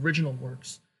to the original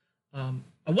works. I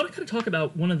want to kind of talk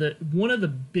about one of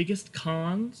the biggest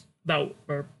cons or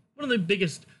one of the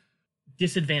biggest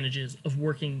disadvantages of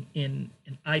working in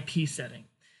an IP setting.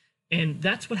 And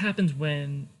that's what happens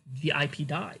when the IP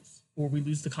dies or we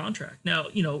lose the contract. Now,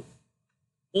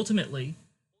 ultimately,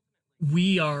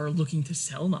 we are looking to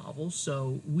sell novels,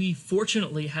 so we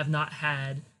fortunately have not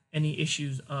had any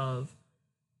issues of,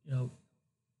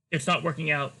 it's not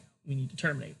working out, we need to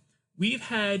terminate. We've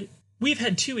had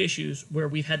 2 issues where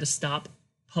we've had to stop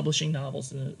publishing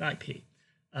novels in an IP,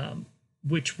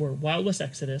 which were Wild West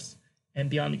Exodus and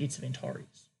Beyond the Gates of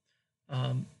Antares.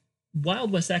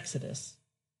 Wild West Exodus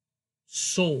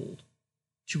sold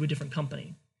to a different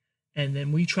company, and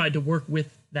then we tried to work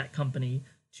with that company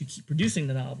to keep producing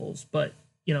the novels, but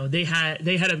they had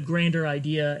a grander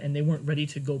idea and they weren't ready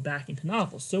to go back into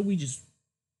novels, so we just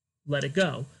let it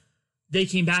go. They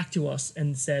came back to us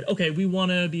and said, okay, we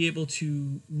want to be able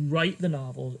to write the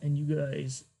novels and you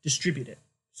guys distribute it.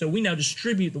 So we now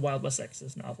distribute the Wild West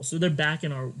Exodus novels. So they're back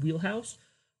in our wheelhouse,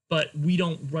 but we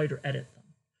don't write or edit them.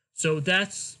 So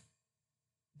that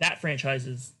franchise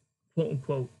is, quote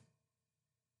unquote,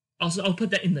 also I'll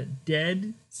put that in the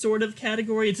dead sort of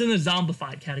category. It's in the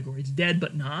zombified category. It's dead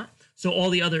but not. So all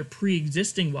the other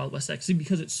pre-existing Wild West Exodus,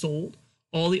 because it's sold,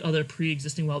 all the other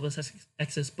pre-existing Wild West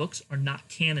Exodus books are not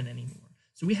canon anymore.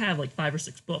 So we have like 5 or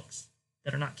 6 books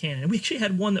that are not canon. And we actually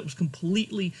had one that was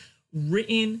completely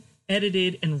written,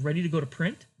 edited, and ready to go to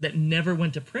print that never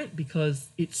went to print because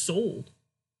it sold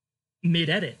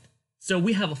mid-edit. So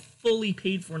we have a fully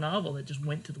paid-for novel that just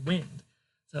went to the wind.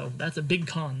 So that's a big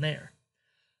con there.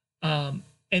 And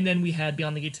then we had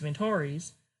Beyond the Gates of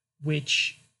Antares,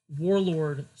 which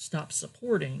Warlord stopped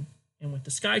supporting and went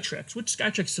to Skytrex, which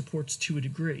Skytrex supports to a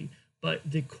degree, but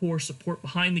the core support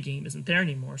behind the game isn't there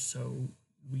anymore, so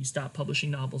we stopped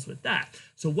publishing novels with that.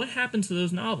 So what happens to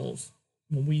those novels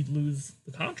when we lose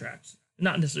the contracts?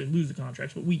 Not necessarily lose the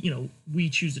contracts, but we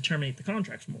choose to terminate the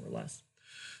contracts, more or less.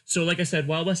 So like I said,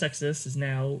 Wild West Exodus is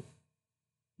now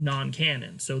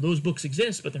non-canon. So those books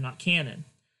exist, but they're not canon.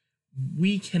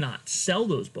 We cannot sell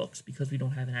those books because we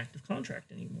don't have an active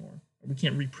contract anymore. Or we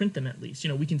can't reprint them, at least.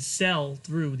 We can sell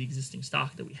through the existing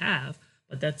stock that we have,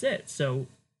 but that's it. So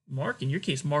Mark, in your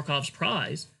case, Markov's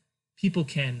Prize, people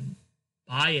can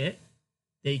buy it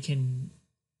they can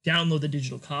download the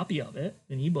digital copy of it,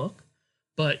 an ebook,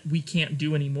 but we can't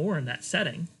do any more in that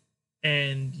setting.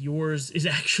 And yours is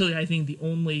actually, I think,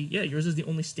 yours is the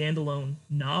only standalone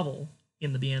novel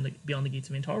in the Beyond the Gates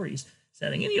of Antares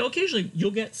setting. And, occasionally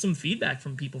you'll get some feedback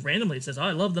from people randomly. It says, oh,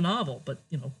 I love the novel, but,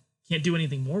 can't do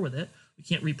anything more with it. We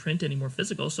can't reprint any more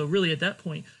physical. So really at that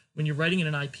point, when you're writing in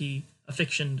an IP,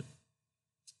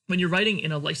 when you're writing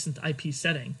in a licensed IP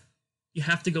setting, you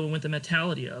have to go in with the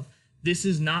mentality of, this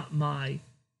is not my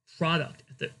product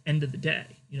at the end of the day.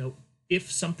 If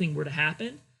something were to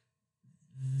happen,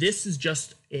 this is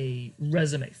just a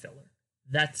resume filler.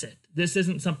 That's it. This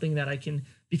isn't something that I can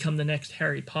become the next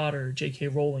Harry Potter, J.K.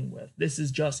 Rowling with. This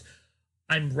is just,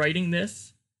 I'm writing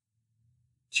this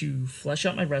to flesh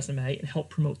out my resume and help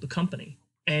promote the company.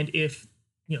 And if,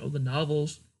 the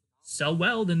novels sell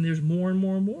well, then there's more and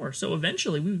more and more. So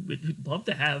eventually we'd love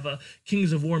to have a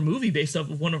Kings of War movie based off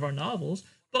of one of our novels,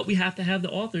 but we have to have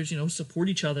the authors, support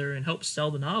each other and help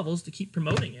sell the novels to keep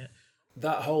promoting it.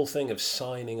 That whole thing of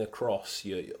signing across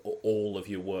all of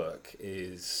your work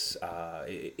is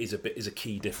a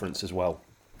key difference as well.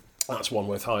 That's one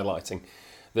worth highlighting.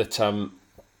 That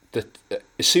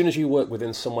as soon as you work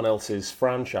within someone else's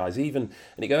franchise, and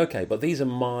you go, okay, but these are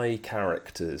my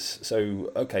characters. So,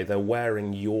 okay, they're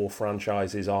wearing your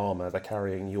franchise's armor, they're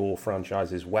carrying your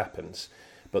franchise's weapons,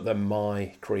 but they're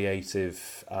my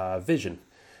creative vision.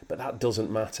 But that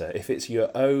doesn't matter. If it's your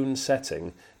own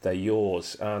setting, they're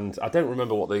yours. And I don't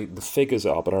remember what the figures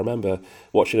are, but I remember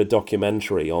watching a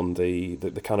documentary on the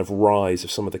kind of rise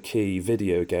of some of the key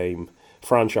video game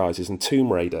franchises, and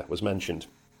Tomb Raider was mentioned.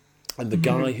 And the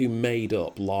guy who made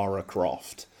up Lara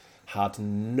Croft had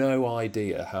no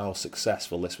idea how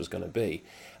successful this was going to be.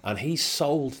 And he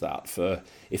sold that for,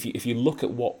 if you look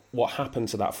at what happened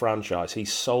to that franchise, he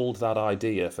sold that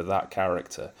idea for that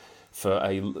character for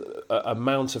a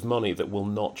amount of money that will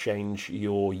not change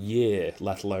your year,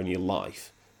 let alone your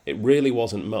life. It really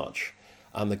wasn't much.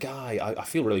 And the guy, I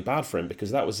feel really bad for him,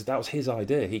 because that was his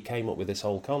idea. He came up with this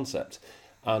whole concept,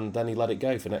 and then he let it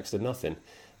go for next to nothing.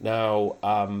 Now,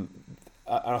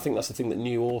 I think that's the thing that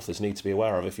new authors need to be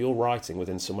aware of. If you're writing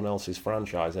within someone else's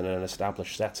franchise in an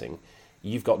established setting,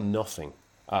 you've got nothing.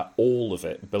 All of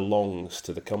it belongs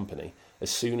to the company. As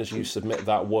soon as you submit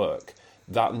that work,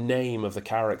 that name of the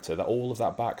character, that all of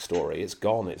that backstory, it's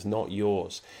gone. It's not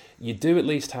yours. You do at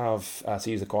least have, to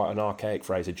use quite an archaic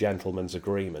phrase, a gentleman's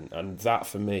agreement, and that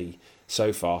for me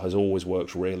so far has always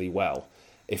worked really well.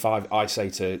 If I say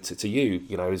to you,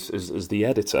 as the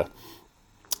editor,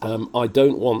 I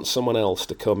don't want someone else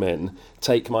to come in,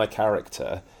 take my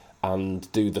character, and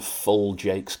do the full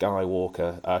Jake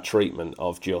Skywalker treatment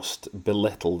of just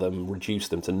belittle them, reduce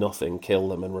them to nothing, kill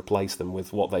them, and replace them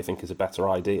with what they think is a better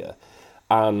idea.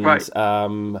 And right.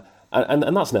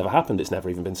 And that's never happened. It's never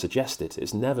even been suggested.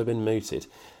 It's never been mooted.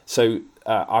 So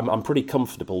I'm pretty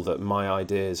comfortable that my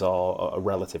ideas are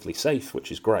relatively safe,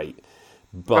 which is great.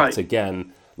 But right.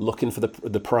 Again, looking for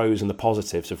the pros and the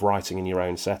positives of writing in your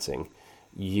own setting,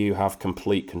 you have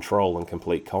complete control and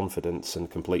complete confidence and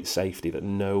complete safety that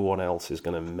no one else is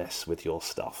going to mess with your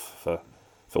stuff, for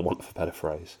want of a better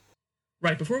phrase.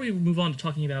 Right, before we move on to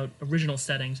talking about original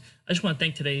settings, I just want to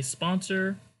thank today's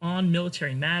sponsor, On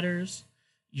Military Matters,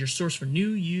 your source for new,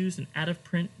 used, and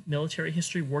out-of-print military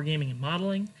history, wargaming, and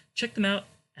modeling. Check them out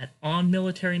at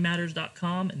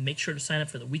onmilitarymatters.com and make sure to sign up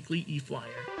for the weekly e-flyer.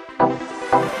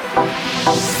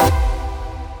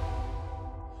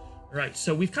 Right,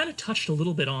 so we've kind of touched a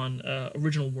little bit on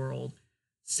original world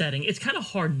setting. It's kind of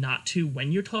hard not to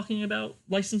when you're talking about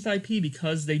licensed IP,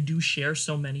 because they do share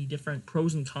so many different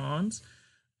pros and cons.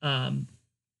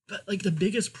 But like the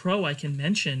biggest pro I can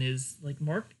mention is, like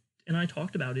Mark and I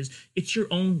talked about, is it's your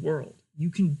own world. You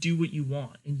can do what you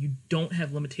want, and you don't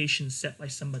have limitations set by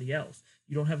somebody else.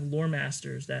 You don't have lore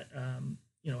masters that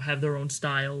have their own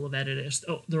style of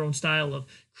their own style of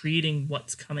creating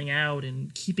what's coming out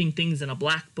and keeping things in a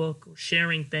black book or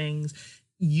sharing things.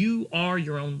 You are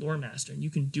your own lore master, and you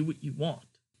can do what you want.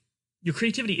 Your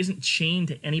creativity isn't chained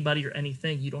to anybody or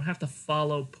anything. You don't have to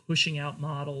follow pushing out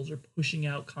models or pushing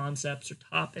out concepts or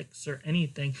topics or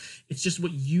anything. It's just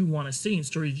what you want to see and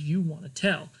stories you want to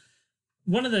tell.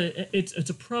 It's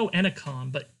a pro and a con,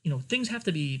 but things have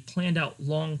to be planned out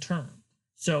long term.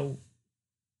 So,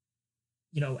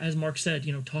 as Mark said,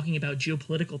 talking about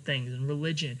geopolitical things and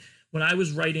religion. When I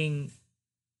was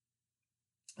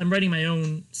I'm writing my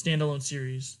own standalone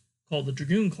series called The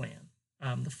Dragoon Clan.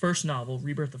 The first novel,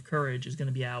 Rebirth of Courage, is going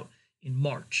to be out in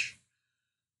March.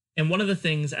 And one of the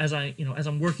things, as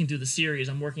I'm working through the series,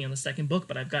 I'm working on the second book,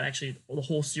 but I've got actually the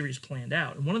whole series planned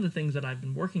out. And one of the things that I've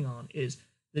been working on is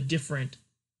the different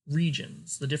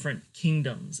regions, the different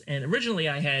kingdoms. And originally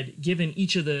I had given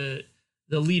each of the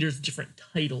leaders different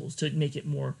titles to make it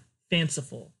more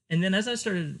fanciful. And then as I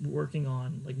started working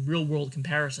on like real world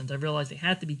comparisons, I realized they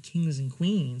had to be kings and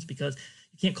queens, because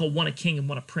you can't call one a king and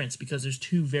one a prince, because there's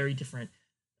two very different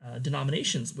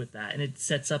denominations with that, and it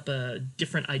sets up a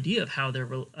different idea of how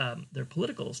their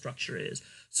political structure is.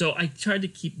 So I tried to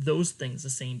keep those things the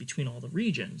same between all the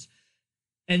regions.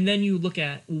 And then you look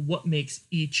at what makes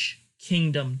each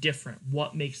kingdom different,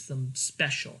 what makes them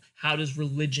special, how does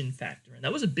religion factor in.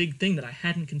 That was a big thing that I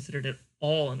hadn't considered at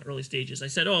all in early stages. I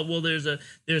said, oh well, there's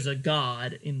a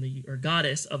god or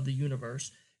goddess of the universe,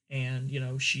 and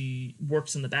she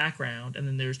works in the background, and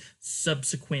then there's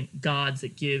subsequent gods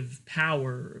that give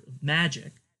power,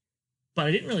 magic. But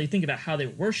I didn't really think about how they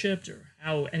were worshipped or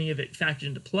how any of it factored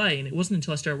into play. And it wasn't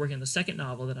until I started working on the second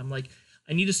novel that I'm like,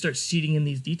 I need to start seeding in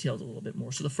these details a little bit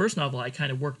more. So the first novel, I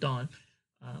kind of worked on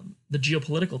the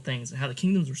geopolitical things and how the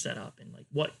kingdoms were set up, and like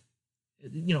what,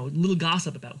 little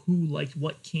gossip about who liked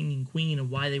what king and queen and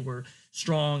why they were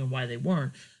strong and why they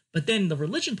weren't. But then the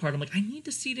religion part, I'm like, I need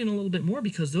to seed in a little bit more,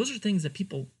 because those are things that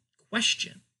people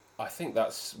question. I think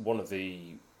that's one of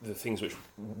the things which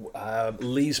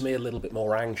leaves me a little bit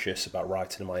more anxious about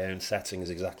writing in my own setting, is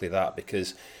exactly that,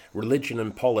 because religion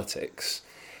and politics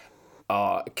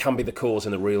can be the cause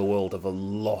in the real world of a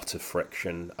lot of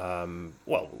friction.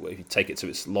 Well, if you take it to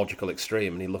its logical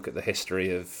extreme and you look at the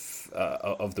history of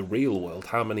the real world,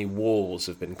 how many wars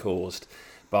have been caused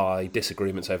by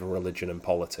disagreements over religion and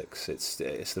politics? It's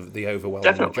the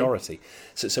overwhelming majority.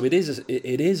 So it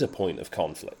is a point of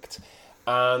conflict.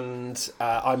 And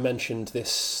I mentioned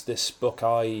this book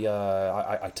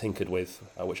I tinkered with,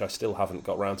 which I still haven't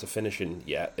got round to finishing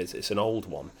yet. It's an old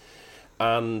one,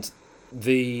 and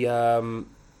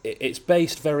it's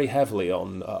based very heavily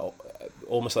on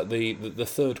almost like the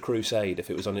Third Crusade, if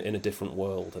it was in a different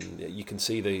world, and you can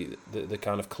see the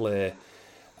kind of clear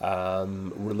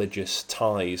religious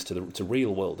ties to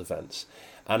real world events.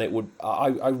 And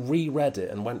I reread it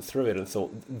and went through it and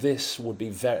thought, this would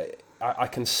be I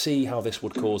can see how this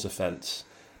would cause offence.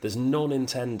 There's none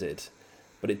intended,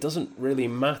 but it doesn't really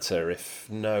matter if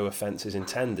no offence is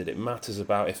intended. It matters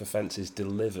about if offence is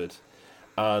delivered.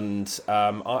 And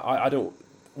I don't.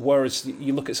 Whereas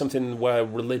you look at something where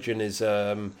religion is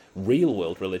real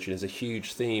world religion is a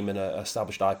huge theme in an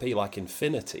established IP like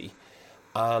Infinity,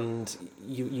 and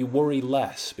you worry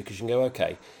less, because you can go,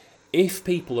 okay, if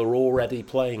people are already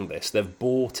playing this, they've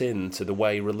bought into the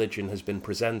way religion has been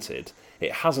presented,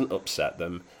 it hasn't upset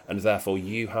them, and therefore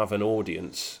you have an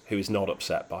audience who is not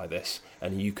upset by this,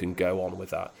 and you can go on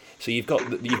with that. So you've got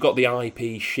the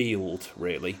IP shield,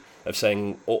 really, of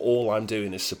saying all I'm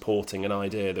doing is supporting an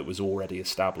idea that was already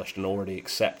established and already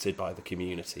accepted by the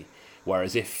community.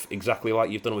 Whereas if, exactly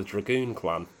like you've done with Dragoon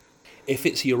Clan, if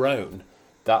it's your own,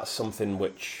 that's something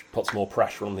which puts more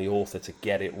pressure on the author to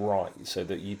get it right, so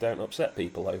that you don't upset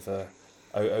people over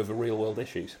real world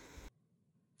issues.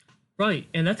 Right,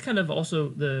 and that's kind of also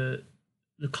the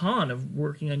con of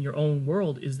working on your own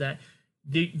world, is that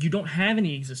you don't have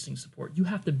any existing support. You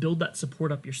have to build that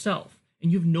support up yourself,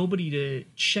 and you have nobody to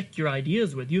check your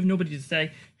ideas with. You have nobody to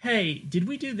say, hey, did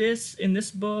we do this in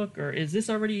this book, or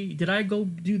did I go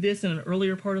do this in an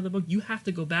earlier part of the book? You have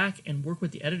to go back and work with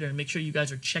the editor and make sure you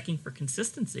guys are checking for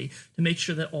consistency to make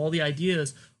sure that all the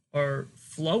ideas are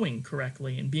flowing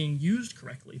correctly and being used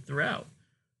correctly throughout.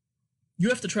 You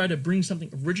have to try to bring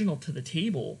something original to the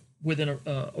table with an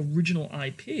original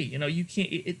IP. You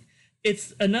can't.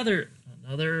 It's another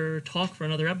talk for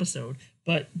another episode.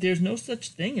 But there's no such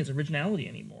thing as originality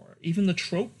anymore. Even the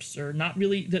tropes are not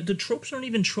really... The tropes aren't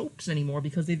even tropes anymore,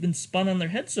 because they've been spun on their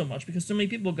head so much, because so many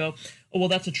people go, oh, well,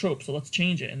 that's a trope, so let's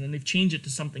change it. And then they've changed it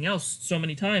to something else so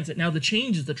many times that now the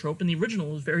change is the trope and the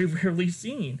original is very rarely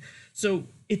seen. So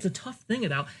it's a tough thing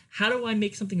about, how do I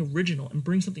make something original and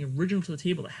bring something original to the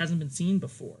table that hasn't been seen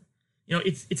before?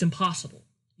 It's impossible.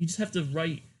 You just have to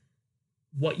write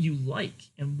what you like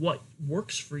and what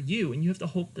works for you, and you have to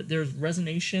hope that there's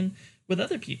resonation with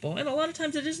other people. And a lot of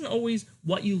times it isn't always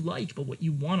what you like, but what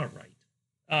you want to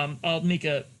write. I'll make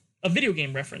a video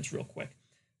game reference real quick,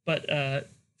 but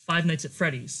Five Nights at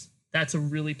Freddy's, that's a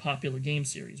really popular game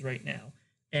series right now.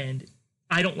 And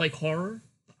I don't like horror.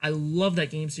 I love that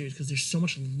game series because there's so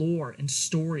much lore and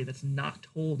story that's not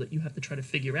told that you have to try to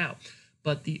figure out.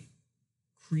 But the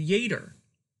creator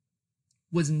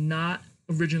was not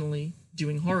originally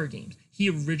doing horror games. He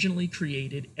originally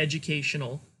created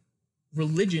educational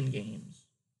religion games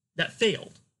that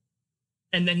failed.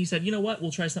 And then he said, you know what,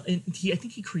 we'll try something. I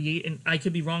think he created, and I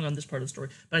could be wrong on this part of the story,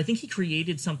 but I think he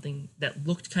created something that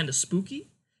looked kind of spooky.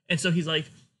 And so he's like,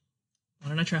 why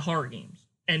don't I try horror games?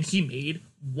 And he made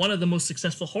one of the most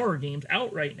successful horror games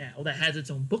out right now that has its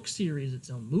own book series, its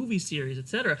own movie series,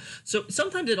 etc. So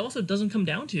sometimes it also doesn't come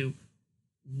down to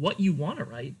what you want to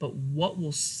write, but what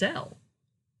will sell.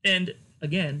 And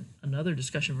again, another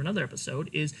discussion for another episode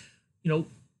is,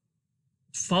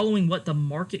 following what the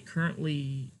market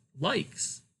currently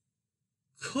likes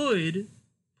could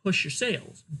push your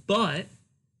sales, but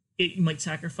it might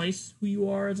sacrifice who you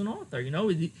are as an author.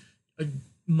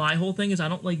 My whole thing is I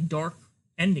don't like dark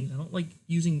endings. I don't like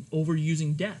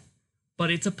overusing death, but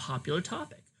it's a popular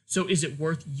topic. So is it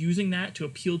worth using that to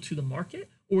appeal to the market,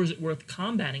 or is it worth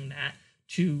combating that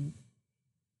to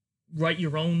write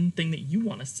your own thing that you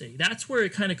want to see? That's where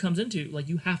it kind of comes into, like,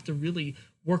 you have to really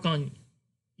work on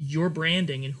your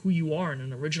branding and who you are in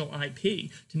an original IP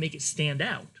to make it stand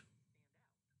out.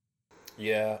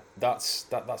 Yeah, that's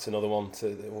another one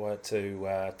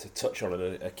to touch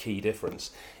on, a key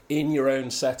difference. In your own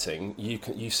setting,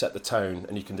 you set the tone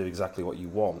and you can do exactly what you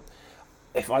want.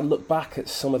 If I look back at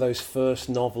some of those first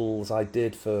novels I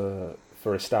did for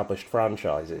established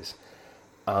franchises,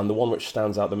 and the one which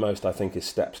stands out the most, I think, is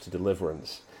Steps to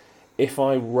Deliverance. If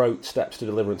I wrote Steps to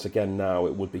Deliverance again now,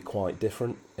 it would be quite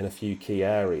different in a few key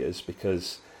areas,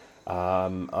 because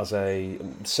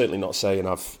certainly not saying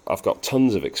I've got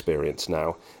tons of experience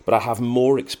now, but I have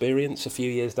more experience a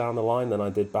few years down the line than I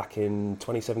did back in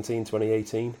 2017,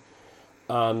 2018.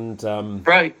 And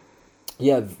right.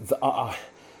 Yeah,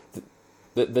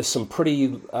 there's some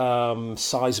pretty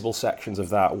sizable sections of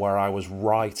that where I was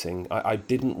writing. I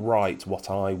didn't write what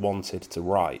I wanted to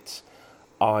write.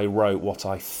 I wrote what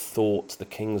I thought the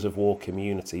Kings of War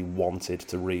community wanted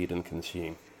to read and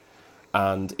consume.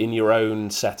 And in your own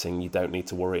setting, you don't need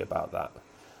to worry about that.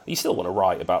 You still want to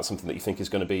write about something that you think is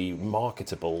going to be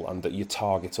marketable and that your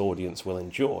target audience will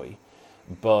enjoy,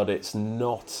 but it's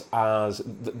not as...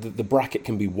 The bracket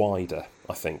can be wider,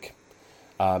 I think.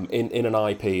 In an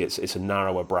IP, it's a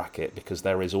narrower bracket because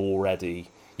there is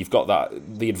already... You've got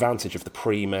the advantage of the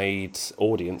pre-made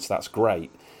audience, that's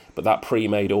great, but that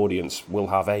pre-made audience will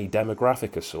have a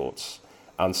demographic of sorts,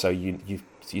 and so you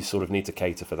sort of need to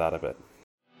cater for that a bit.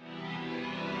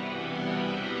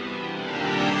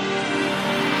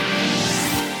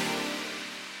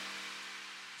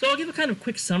 So I'll give a kind of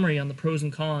quick summary on the pros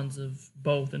and cons of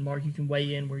both, and Mark, you can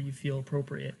weigh in where you feel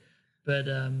appropriate. But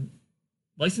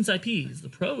licensed IPs, the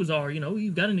pros are,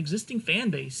 you've got an existing fan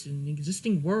base, an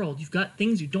existing world. You've got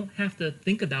things you don't have to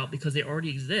think about because they already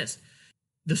exist.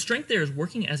 The strength there is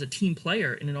working as a team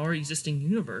player in an already existing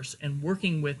universe and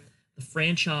working with the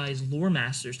franchise lore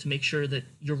masters to make sure that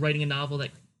you're writing a novel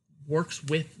that works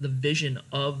with the vision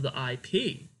of the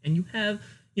IP. And you have,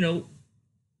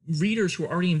 readers who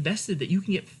are already invested that you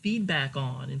can get feedback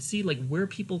on and see like where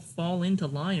people fall into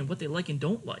line and what they like and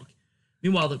don't like.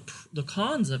 Meanwhile, the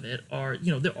cons of it are,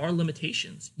 there are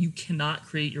limitations. You cannot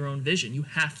create your own vision. You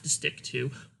have to stick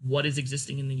to what is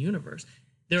existing in the universe.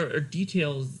 There are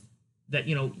details that,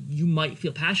 you might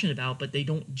feel passionate about, but they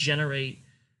don't vibe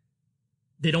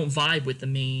with the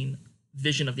main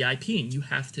vision of the IP, and you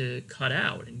have to cut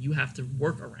out and you have to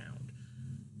work around.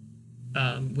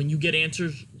 When you get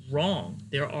answers wrong,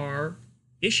 there are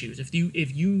issues. If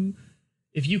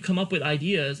you come up with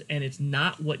ideas and it's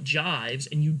not what jives,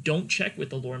 and you don't check with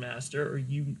the lore master, or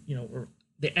or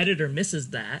the editor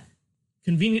misses that,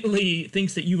 conveniently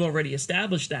thinks that you've already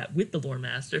established that with the lore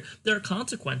master, there are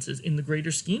consequences in the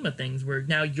greater scheme of things where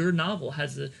now your novel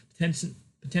has the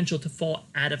potential to fall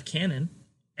out of canon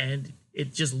and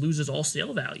it just loses all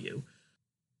sale value.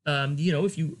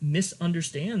 If you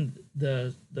misunderstand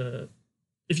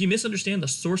if you misunderstand the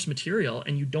source material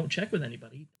and you don't check with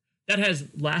anybody, that has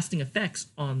lasting effects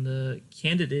on the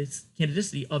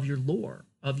candidacy of your lore,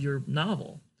 of your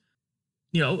novel.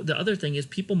 The other thing is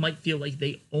people might feel like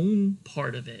they own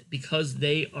part of it because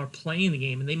they are playing the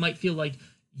game, and they might feel like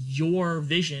your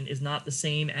vision is not the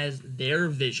same as their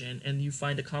vision, and you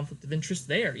find a conflict of interest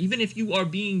there. Even if you are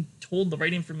being told the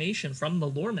right information from the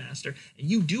lore master and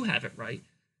you do have it right,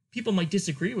 people might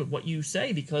disagree with what you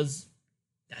say because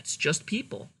that's just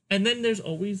people. And then there's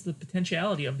always the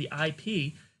potentiality of the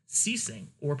IP ceasing,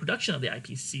 or production of the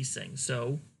IP ceasing.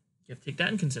 So you have to take that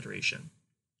in consideration.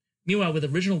 Meanwhile, with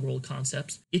original world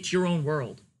concepts, it's your own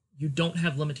world. You don't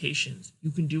have limitations.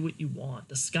 You can do what you want.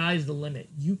 The sky's the limit.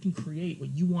 You can create what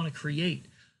you want to create.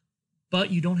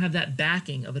 But you don't have that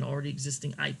backing of an already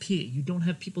existing IP. You don't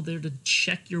have people there to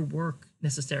check your work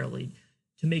necessarily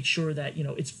to make sure that,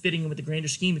 it's fitting with the grander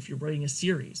scheme if you're writing a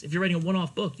series. If you're writing a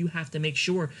one-off book, you have to make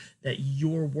sure that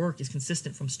your work is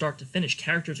consistent from start to finish.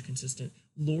 Characters are consistent.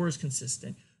 Lore is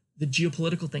consistent. The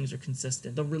geopolitical things are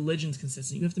consistent. The religion's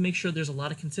consistent. You have to make sure there's a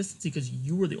lot of consistency because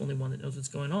you are the only one that knows what's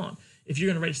going on. If you're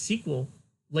going to write a sequel,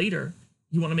 later,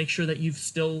 you want to make sure that you've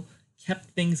still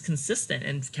kept things consistent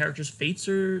and characters' fates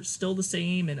are still the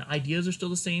same and ideas are still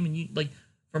the same. And you, like,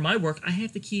 for my work, I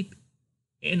have to keep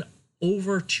an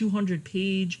over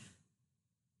 200-page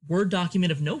Word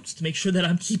document of notes to make sure that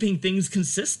I'm keeping things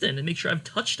consistent and make sure I've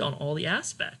touched on all the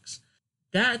aspects.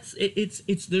 That's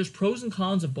it's there's pros and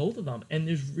cons of both of them, and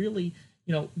there's really,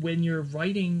 when you're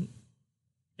writing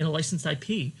in a licensed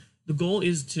IP, the goal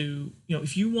is to,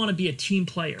 if you want to be a team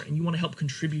player and you want to help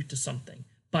contribute to something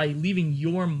by leaving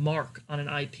your mark on an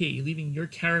IP, leaving your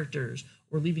characters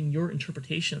or leaving your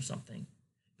interpretation of something,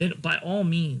 then by all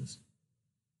means,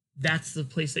 that's the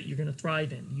place that you're going to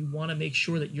thrive in. You want to make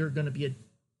sure that you're going to be a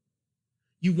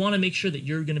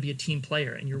team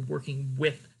player and you're working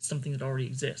with something that already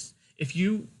exists. If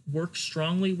you work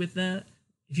strongly with that,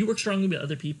 if you work strongly with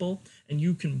other people and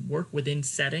you can work within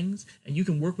settings and you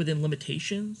can work within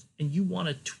limitations and you want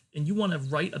to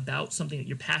write about something that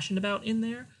you're passionate about in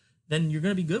there, then you're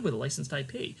going to be good with a licensed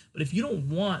IP. But if you don't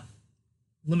want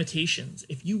limitations,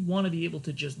 if you want to be able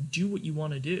to just do what you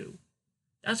want to do,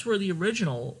 that's where the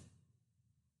original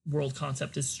world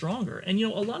concept is stronger. And a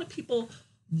lot of people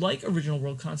like original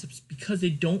world concepts because they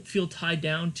don't feel tied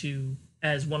down to,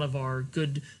 as one of our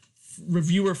good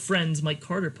reviewer friends, Mike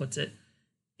Carter, puts it,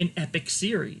 an epic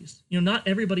series. Not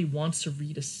everybody wants to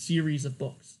read a series of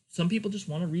books. Some people just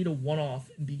want to read a one-off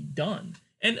and be done.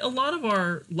 And a lot of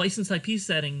our licensed IP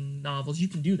setting novels, you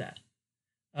can do that.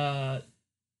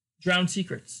 Drowned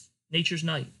Secrets, Nature's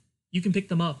Night, you can pick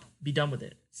them up, be done with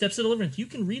it. Steps to Deliverance, you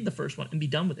can read the first one and be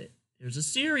done with it. There's a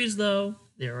series, though.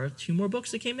 There are 2 more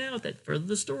books that came out that further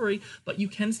the story, but you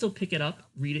can still pick it up,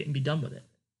 read it, and be done with it.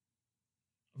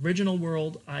 Original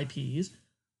world IPs,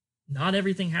 not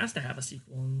everything has to have a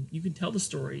sequel, and you can tell the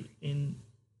story in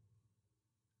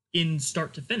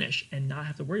start to finish and not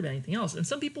have to worry about anything else. And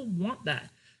some people want that.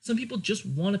 Some people just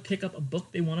want to pick up a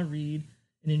book they want to read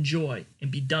and enjoy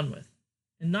and be done with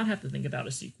and not have to think about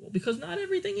a sequel, because not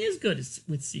everything is good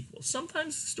with sequels.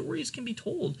 Sometimes stories can be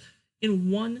told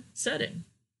in one setting.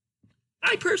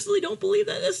 I personally don't believe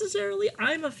that necessarily.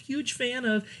 I'm a huge fan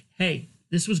of, hey,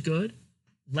 this was good.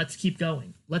 Let's keep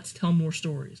going. Let's tell more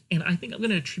stories. And I think I'm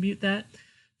going to attribute that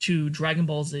to Dragon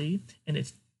Ball Z and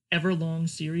its ever-long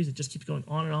series. It just keeps going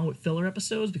on and on with filler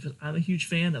episodes, because I'm a huge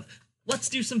fan of, let's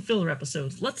do some filler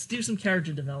episodes. Let's do some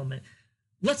character development.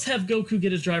 Let's have Goku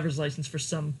get his driver's license for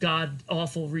some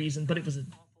god-awful reason, but it was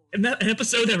an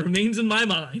episode that remains in my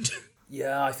mind.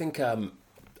 Yeah, I think...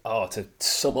 to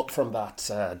sum up from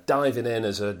that, diving in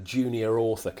as a junior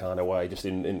author kind of way, just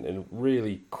in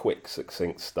really quick,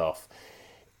 succinct stuff.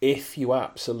 If you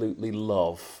absolutely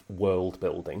love world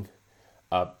building,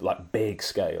 like big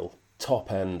scale,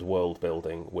 top end world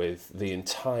building with the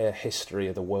entire history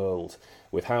of the world,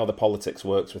 with how the politics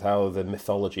works, with how the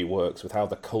mythology works, with how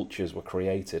the cultures were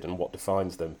created and what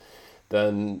defines them,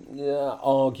 then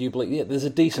arguably, there's a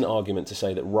decent argument to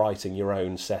say that writing your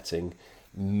own setting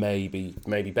may be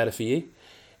better for you.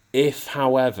 If,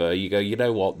 however, you go, you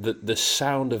know what, the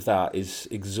sound of that is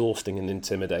exhausting and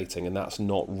intimidating, and that's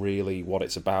not really what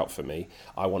it's about for me.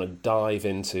 I want to dive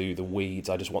into the weeds.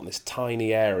 I just want this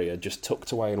tiny area just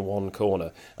tucked away in one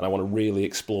corner, and I want to really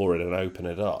explore it and open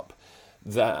it up.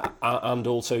 That, and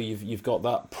also you've got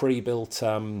that pre-built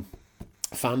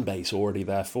fan base already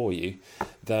there for you.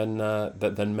 Then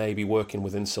maybe working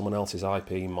within someone else's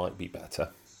IP might be better.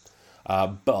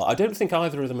 But I don't think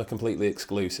either of them are completely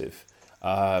exclusive.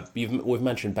 We've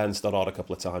mentioned Ben Stoddard a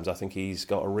couple of times. I think he's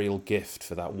got a real gift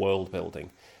for that world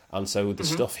building. And so the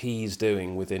stuff he's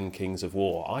doing within Kings of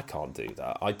War, I can't do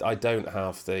that. I don't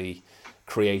have the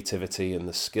creativity and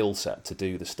the skill set to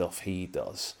do the stuff he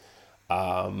does.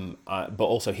 But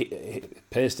also, it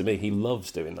appears to me he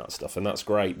loves doing that stuff, and that's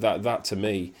great. That to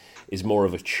me is more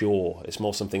of a chore. It's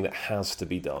more something that has to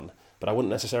be done, but I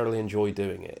wouldn't necessarily enjoy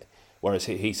doing it. Whereas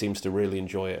he seems to really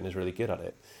enjoy it and is really good at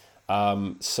it.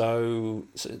 So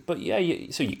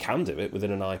you can do it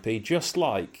within an IP, just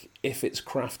like if it's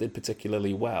crafted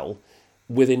particularly well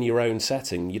within your own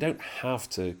setting. You don't have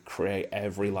to create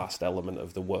every last element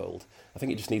of the world. I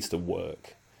think it just needs to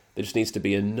work. There just needs to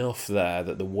be enough there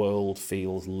that the world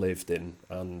feels lived in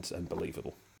and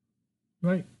believable.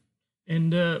 Right.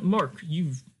 And Mark, as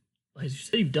you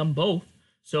said, you've done both.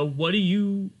 So what do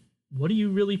you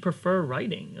really prefer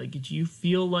writing? Like, do you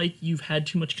feel like you've had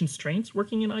too much constraints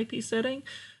working in IP setting?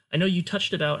 I know you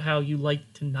touched about how you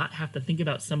like to not have to think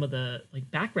about some of the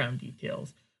background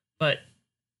details, but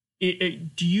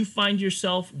do you find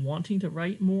yourself wanting to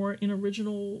write more in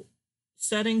original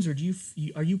settings, or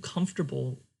are you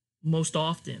comfortable most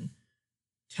often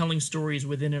telling stories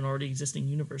within an already existing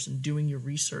universe and doing your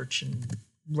research and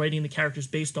writing the characters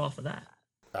based off of that?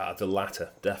 The latter,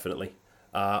 definitely.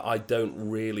 I don't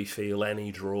really feel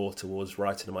any draw towards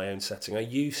writing in my own setting. I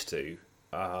used to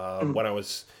when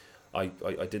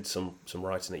I did some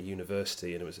writing at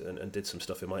university and did some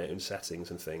stuff in my own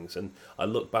settings and things. And I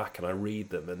look back and I read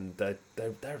them, and they're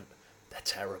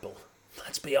terrible.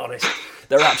 Let's be honest,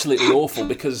 they're absolutely awful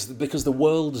because the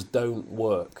worlds don't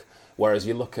work. Whereas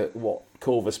you look at what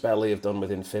Corvus Belli have done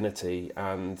with Infinity,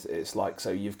 and it's like,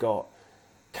 so you've got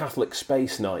Catholic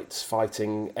space knights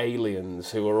fighting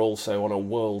aliens who are also on a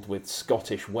world with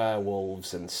Scottish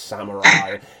werewolves and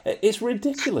samurai. It's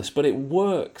ridiculous, but it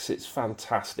works. It's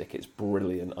fantastic. It's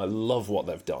brilliant. I love what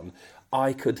they've done.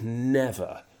 I could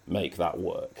never make that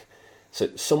work.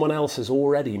 So someone else has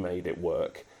already made it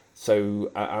work.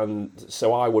 So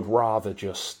I would rather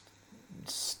just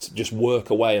work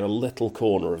away in a little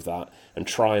corner of that and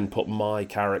try and put my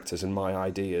characters and my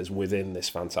ideas within this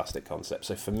fantastic concept.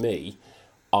 So for me,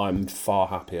 I'm far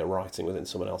happier writing within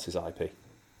someone else's IP.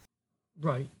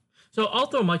 Right. So I'll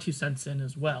throw my 2 cents in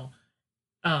as well.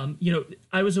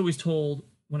 I was always told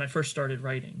when I first started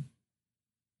writing,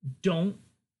 don't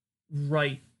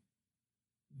write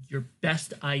your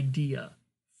best idea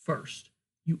first.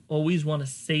 You always want to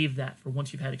save that for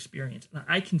once you've had experience. And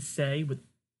I can say with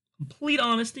complete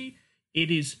honesty,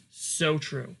 it is so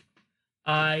true.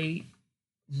 I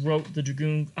wrote the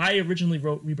Dragoon. I originally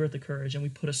wrote Rebirth of Courage, and we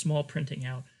put a small printing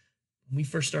out when we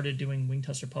first started doing Winged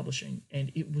Hussar Publishing,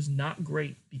 and it was not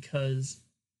great because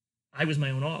I was my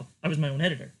own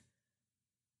editor.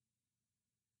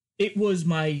 It was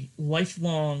my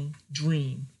lifelong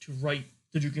dream to write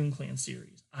the Dragoon Clan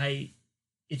series.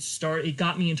 It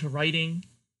got me into writing.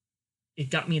 It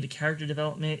got me into character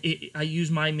development. I use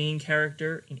my main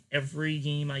character in every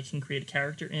game I can create a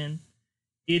character in.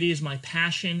 It is my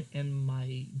passion and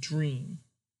my dream.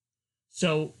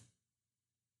 So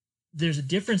there's a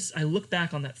difference. I look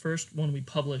back on that first one we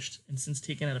published and since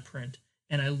taken out of print,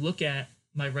 and I look at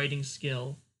my writing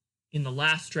skill in the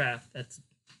last draft that's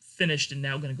finished and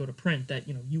now going to go to print that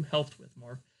you helped with,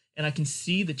 Mark, and I can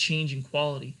see the change in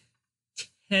quality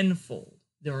tenfold.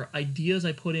 There are ideas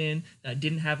I put in that I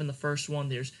didn't have in the first one.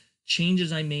 There's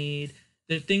changes I made.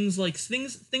 There are things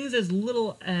as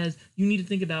little as you need to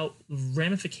think about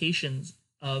ramifications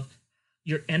of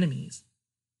your enemies.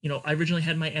 I originally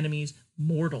had my enemies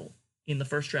mortal in the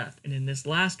first draft, and in this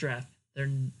last draft, they're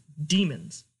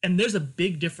demons. And there's a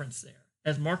big difference there.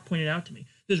 As Mark pointed out to me,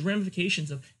 there's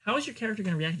ramifications of how is your character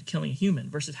going to react to killing a human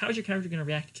versus how is your character going to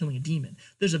react to killing a demon.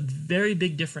 There's a very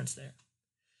big difference there.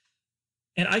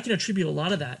 And I can attribute a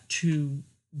lot of that to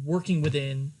working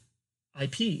within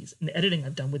IPs and the editing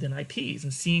I've done within IPs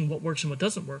and seeing what works and what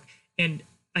doesn't work. And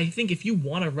I think if you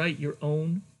want to write your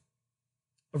own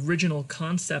original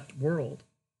concept world,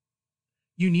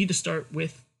 you need to start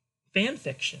with fan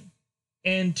fiction.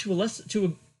 And to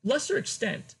a lesser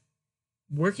extent,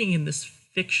 working in this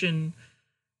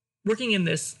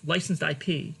licensed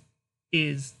IP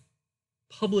is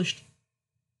published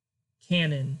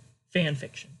canon fan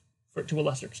fiction to a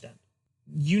lesser extent.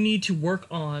 You need to work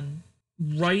on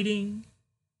writing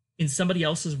in somebody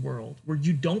else's world where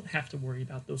you don't have to worry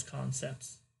about those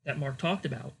concepts that Mark talked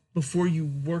about before you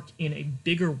work in a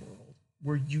bigger world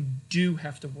where you do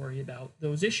have to worry about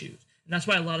those issues. And that's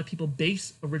why a lot of people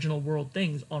base original world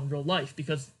things on real life,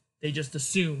 because they just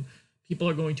assume, people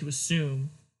are going to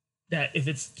assume that if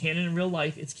it's canon in real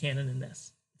life, it's canon in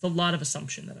this. It's a lot of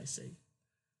assumption that I see.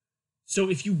 So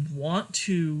if you want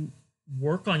to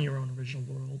work on your own original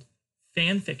world,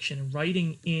 fan fiction and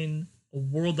writing in a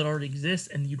world that already exists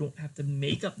and you don't have to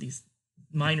make up these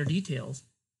minor details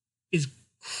is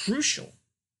crucial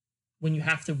when you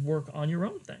have to work on your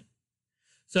own thing.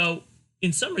 So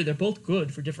in summary, they're both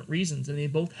good for different reasons and they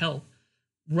both help.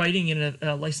 Writing in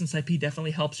a licensed IP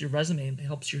definitely helps your resume and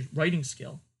helps your writing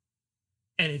skill.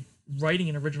 And writing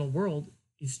an original world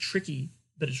is tricky,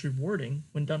 but it's rewarding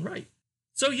when done right.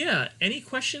 So yeah, any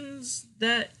questions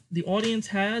that the audience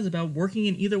has about working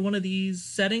in either one of these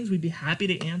settings, we'd be happy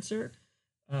to answer.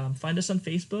 Find us on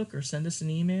Facebook or send us an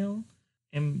email.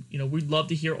 And, we'd love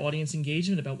to hear audience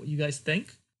engagement about what you guys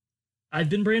think. I've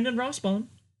been Brandon Rossbaum.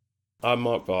 I'm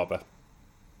Mark Barber.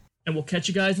 And we'll catch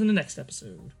you guys in the next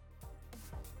episode.